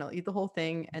and I'll eat the whole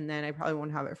thing and then I probably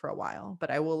won't have it for a while, but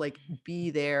I will like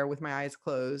be there with my eyes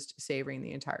closed, savoring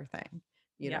the entire thing,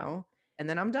 you Yeah. know? And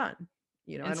then I'm done.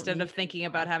 You know, I don't Instead need of to thinking go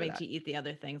about after having that. to eat the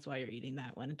other things while you're eating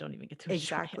that one and don't even get to enjoy it.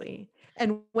 Exactly.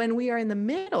 And when we are in the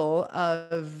middle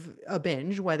of a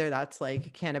binge, whether that's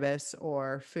like cannabis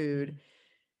or food, Mhm.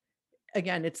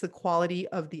 again, it's the quality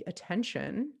of the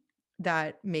attention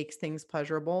that makes things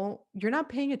pleasurable. You're not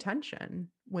paying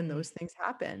attention when Mhm. those things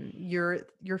happen. You're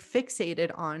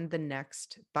fixated on the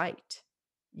next bite.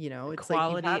 You know, The it's like you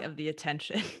quality have of the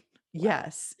attention. Wow.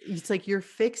 yes, it's like you're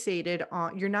fixated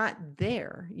on you're not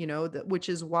there, you know, which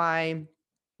is why I'm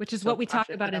Which is so what we talk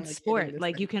passionate that about in I'm like hitting sport. this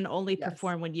Like you thing. can only Yes.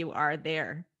 perform when you are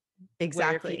there where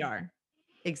your feet Exactly. are.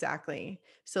 Exactly.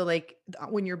 So like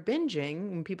when you're binging,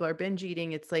 when people are binge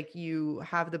eating, it's like you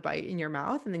have the bite in your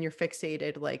mouth and then you're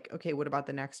fixated like, okay, what about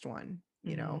the next one?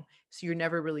 You Mhm. know, so you're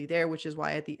never really there, which is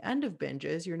why at the end of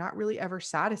binges, you're not really ever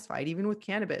satisfied. Even with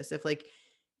cannabis, if like,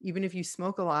 even if you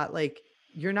smoke a lot, like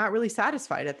you're not really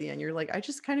satisfied at the end. You're like, I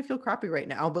just kind of feel crappy right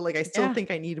now, but like I still Yeah.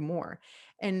 think I need more.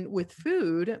 And with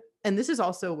food, and this is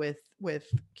also with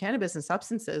cannabis and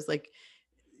substances, like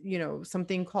you know,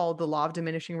 something called the law of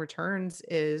diminishing returns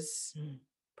is Mm.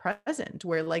 present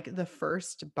where like the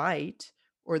first bite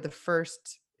or the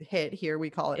first hit here we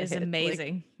call it a Is hit like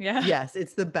amazing. Yeah. yes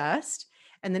it's the best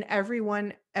and then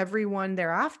everyone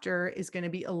thereafter is going to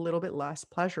be a little bit less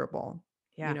pleasurable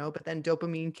you Yeah. know but then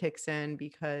dopamine kicks in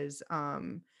because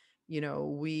you know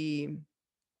we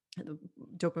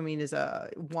dopamine is a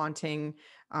wanting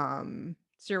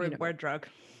It's your you know reward drug.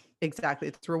 exactly,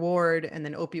 it's reward, and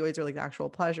then opioids are like the actual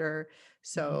pleasure. Mhm.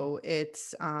 So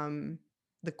it's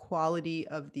the quality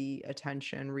of the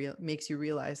attention makes you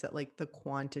realize that like the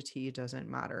quantity doesn't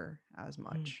matter as Mm.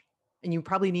 much. And you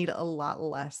probably need a lot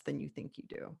less than you think you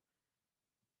do.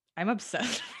 I'm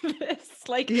obsessed with this.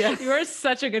 Like, Yeah. you are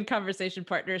such a good conversation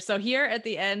partner. So, here at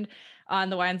the end on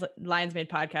the Lions Made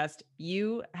podcast,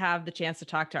 you have the chance to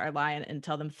talk to our lion and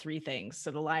tell them three things. So,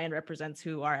 the lion represents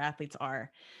who our athletes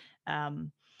are.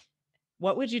 Um,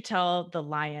 what would you tell the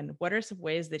lion? What are some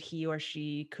ways that he or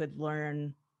she could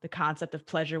learn the concept of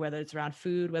pleasure, whether it's around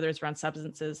food, whether it's around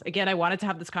substances? Again, I wanted to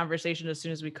have this conversation as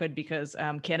soon as we could because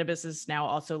cannabis is now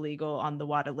also legal on the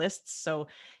WADA lists. So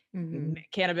Mhm.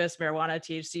 cannabis, marijuana,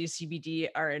 THC, CBD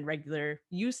are in regular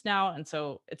use now. And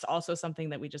so it's also something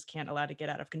that we just can't allow to get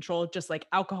out of control, just like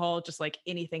alcohol, just like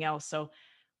anything else. So,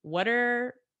 what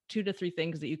are two to three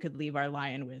things that you could leave our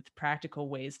lion with, practical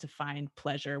ways to find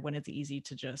pleasure when it's easy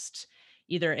to just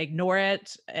either ignore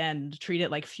it and treat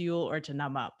it like fuel or to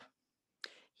numb up?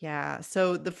 Yeah.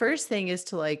 So the first thing is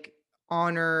to like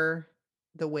honor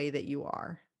the way that you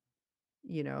are,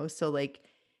 you know? So like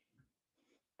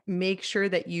make sure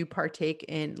that you partake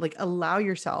in like allow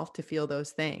yourself to feel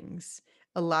those things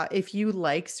allow if you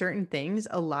like certain things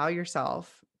allow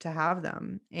yourself to have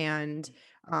them and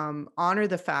honor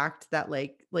the fact that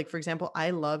like for example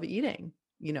I love eating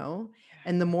you know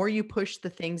and the more you push the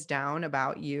things down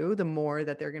about you the more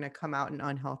that they're going to come out in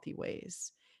unhealthy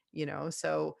ways you know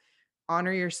so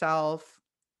honor yourself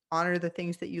honor the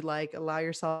things that you like allow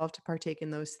yourself to partake in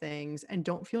those things and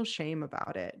don't feel shame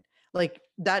about it like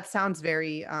that sounds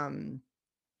very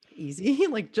easy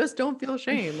like just don't feel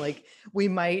shame like we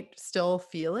might still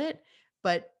feel it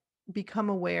but become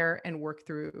aware and work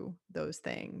through those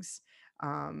things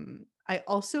I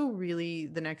also really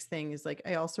the next thing is like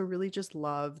I also really just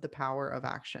love the power of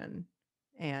action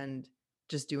and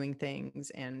just doing things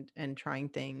and trying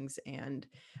things. And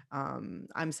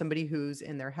I'm somebody who's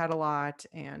in their head a lot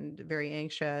and very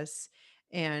anxious.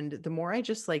 And the more I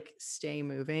just like stay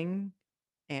moving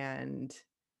and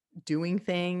doing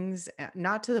things,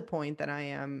 not to the point that I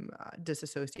am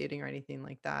disassociating or anything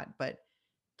like that, but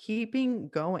keeping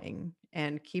going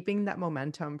and keeping that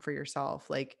momentum for yourself.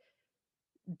 Like,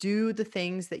 do the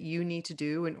things that you need to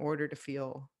do in order to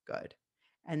feel good.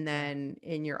 And Yeah. then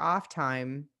in your off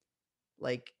time,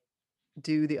 like,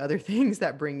 do the other things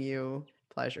that bring you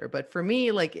pleasure. But for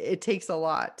me, like, it takes a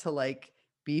lot to like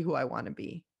be who I want to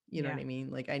be. You know what Yeah. I mean?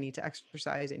 Like, I need to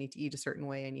exercise, I need to eat a certain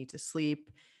way, I need to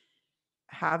sleep.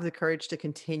 Have the courage to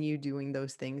continue doing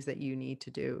those things that you need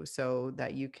to do so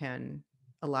that you can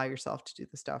allow yourself to do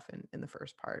the stuff in the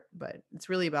first part. But it's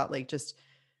really about like just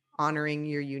honoring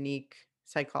your unique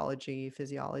psychology,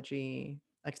 physiology,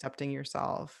 accepting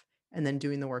yourself, and then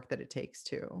doing the work that it takes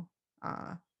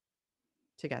uh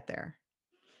to get there.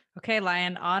 Okay,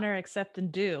 Lion, honor, accept,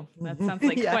 and do. That sounds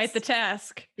like quite the Yes.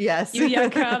 task. Yes. You young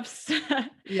cubs.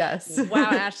 Yes.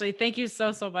 Wow, Ashley, thank you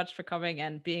so, so much for coming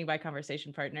and being my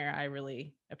conversation partner. I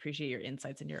really appreciate your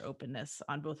insights and your openness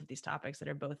on both of these topics that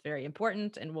are both very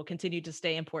important and will continue to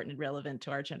stay important and relevant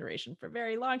to our generation for a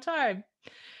very long time.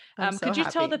 I'm so Could you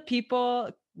tell the happy.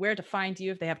 people where to find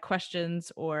you if they have questions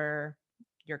or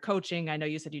your coaching? I know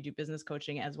you said you do business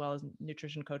coaching as well as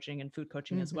nutrition coaching and food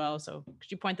coaching as well. Mhm. So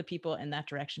could you point the people in that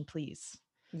direction, please?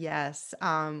 Yes.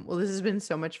 Well, this has been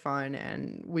so much fun,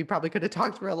 and we probably could have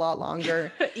talked for a lot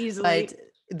longer, but Easily.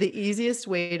 the easiest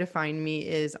way to find me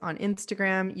is on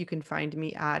Instagram. You can find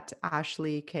me at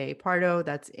Ashley K Pardo.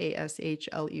 That's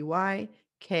ASHLEY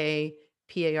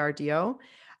KPARDO.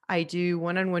 I do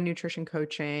one-on-one nutrition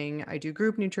coaching. I do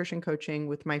group nutrition coaching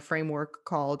with my framework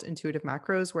called Intuitive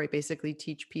Macros, where I basically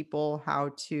teach people how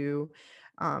to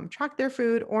track their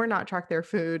food or not track their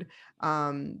food,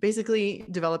 basically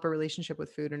develop a relationship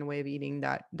with food and a way of eating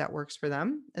that works for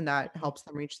them and that Mhm. helps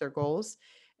them reach their goals.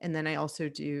 And then I also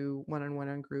do one-on-one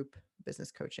on group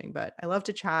business coaching. But I love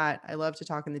to chat, I love to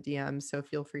talk in the DMs, so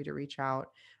feel free to reach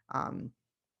out. um,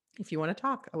 if you want to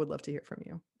talk, I would love to hear from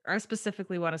you. I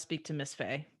specifically want to speak to Miss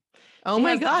Faye. Oh She my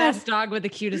has the god. best dog with the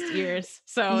cutest ears.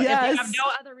 So if you have Yes.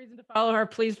 no other reason to follow her,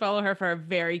 please follow her for a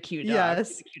very cute dog with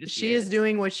Yes, the cutest she is ears.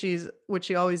 doing what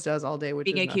she always does all day, which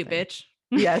Being is a cute nothing. bitch.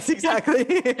 Yes, exactly.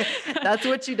 That's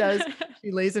what she does.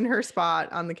 She lays in her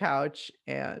spot on the couch,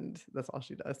 and that's all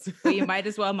she does. Well, you might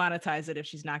as well monetize it if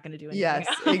she's not going to do anything Yes,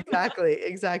 else. exactly,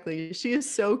 exactly. She is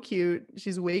so cute.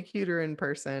 She's way cuter in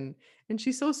person, and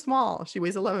she's so small. She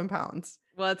weighs 11 pounds.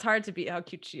 Well, it's hard to beat how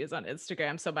cute she is on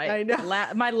Instagram. So I know.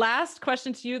 my last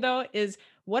question to you though is,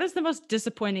 what is the most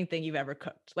disappointing thing you've ever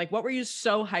cooked? Like, what were you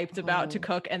so hyped about to Oh,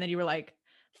 cook, and then you were like,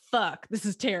 "Fuck, this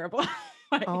is terrible." oh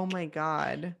Like, my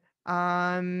God.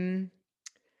 Um,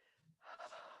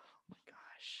 oh my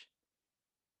gosh.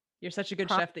 you're such a good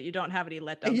Pro chef that you don't have any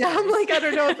letdown Yeah, I'm stories. like, I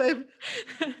don't know if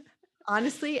I've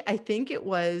honestly, I think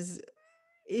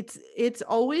it's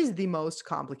always the most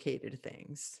complicated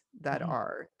things that Mhm.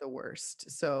 are the worst.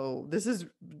 So this is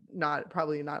not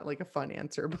probably not like a fun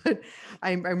answer, but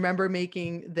I remember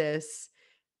making this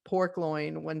pork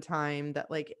loin one time that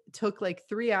like took like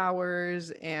 3 hours,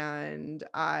 and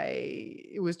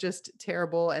it was just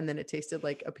terrible, and then it tasted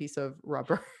like a piece of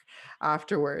rubber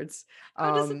afterwards.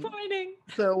 How um disappointing.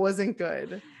 so it wasn't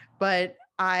good. But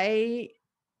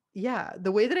yeah,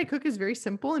 the way that I cook is very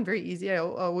simple and very easy. I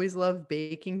always love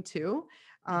baking too.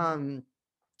 Mhm. Um,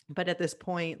 but at this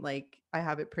point, like I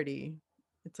have it pretty,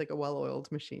 it's like a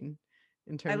well-oiled machine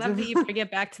in I terms love of that you bring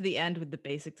it back to the end with the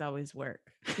basics always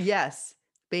work. yes,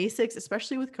 basics,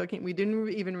 especially with cooking. We didn't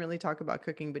even really talk about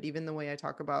cooking, but even the way I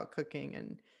talk about cooking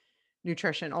and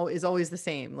nutrition is always the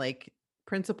same. Like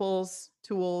principles,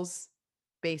 tools,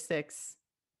 basics.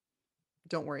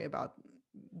 Don't worry about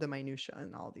the minutia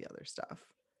and all the other stuff.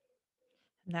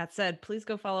 That said, please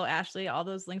go follow Ashley. All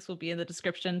those links will be in the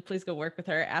description. Please go work with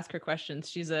her, ask her questions.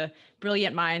 She's a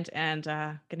brilliant mind, and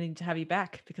gonna need to have you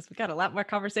back because we got a lot more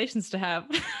conversations to have.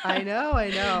 I know, I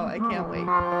know. I can't wait.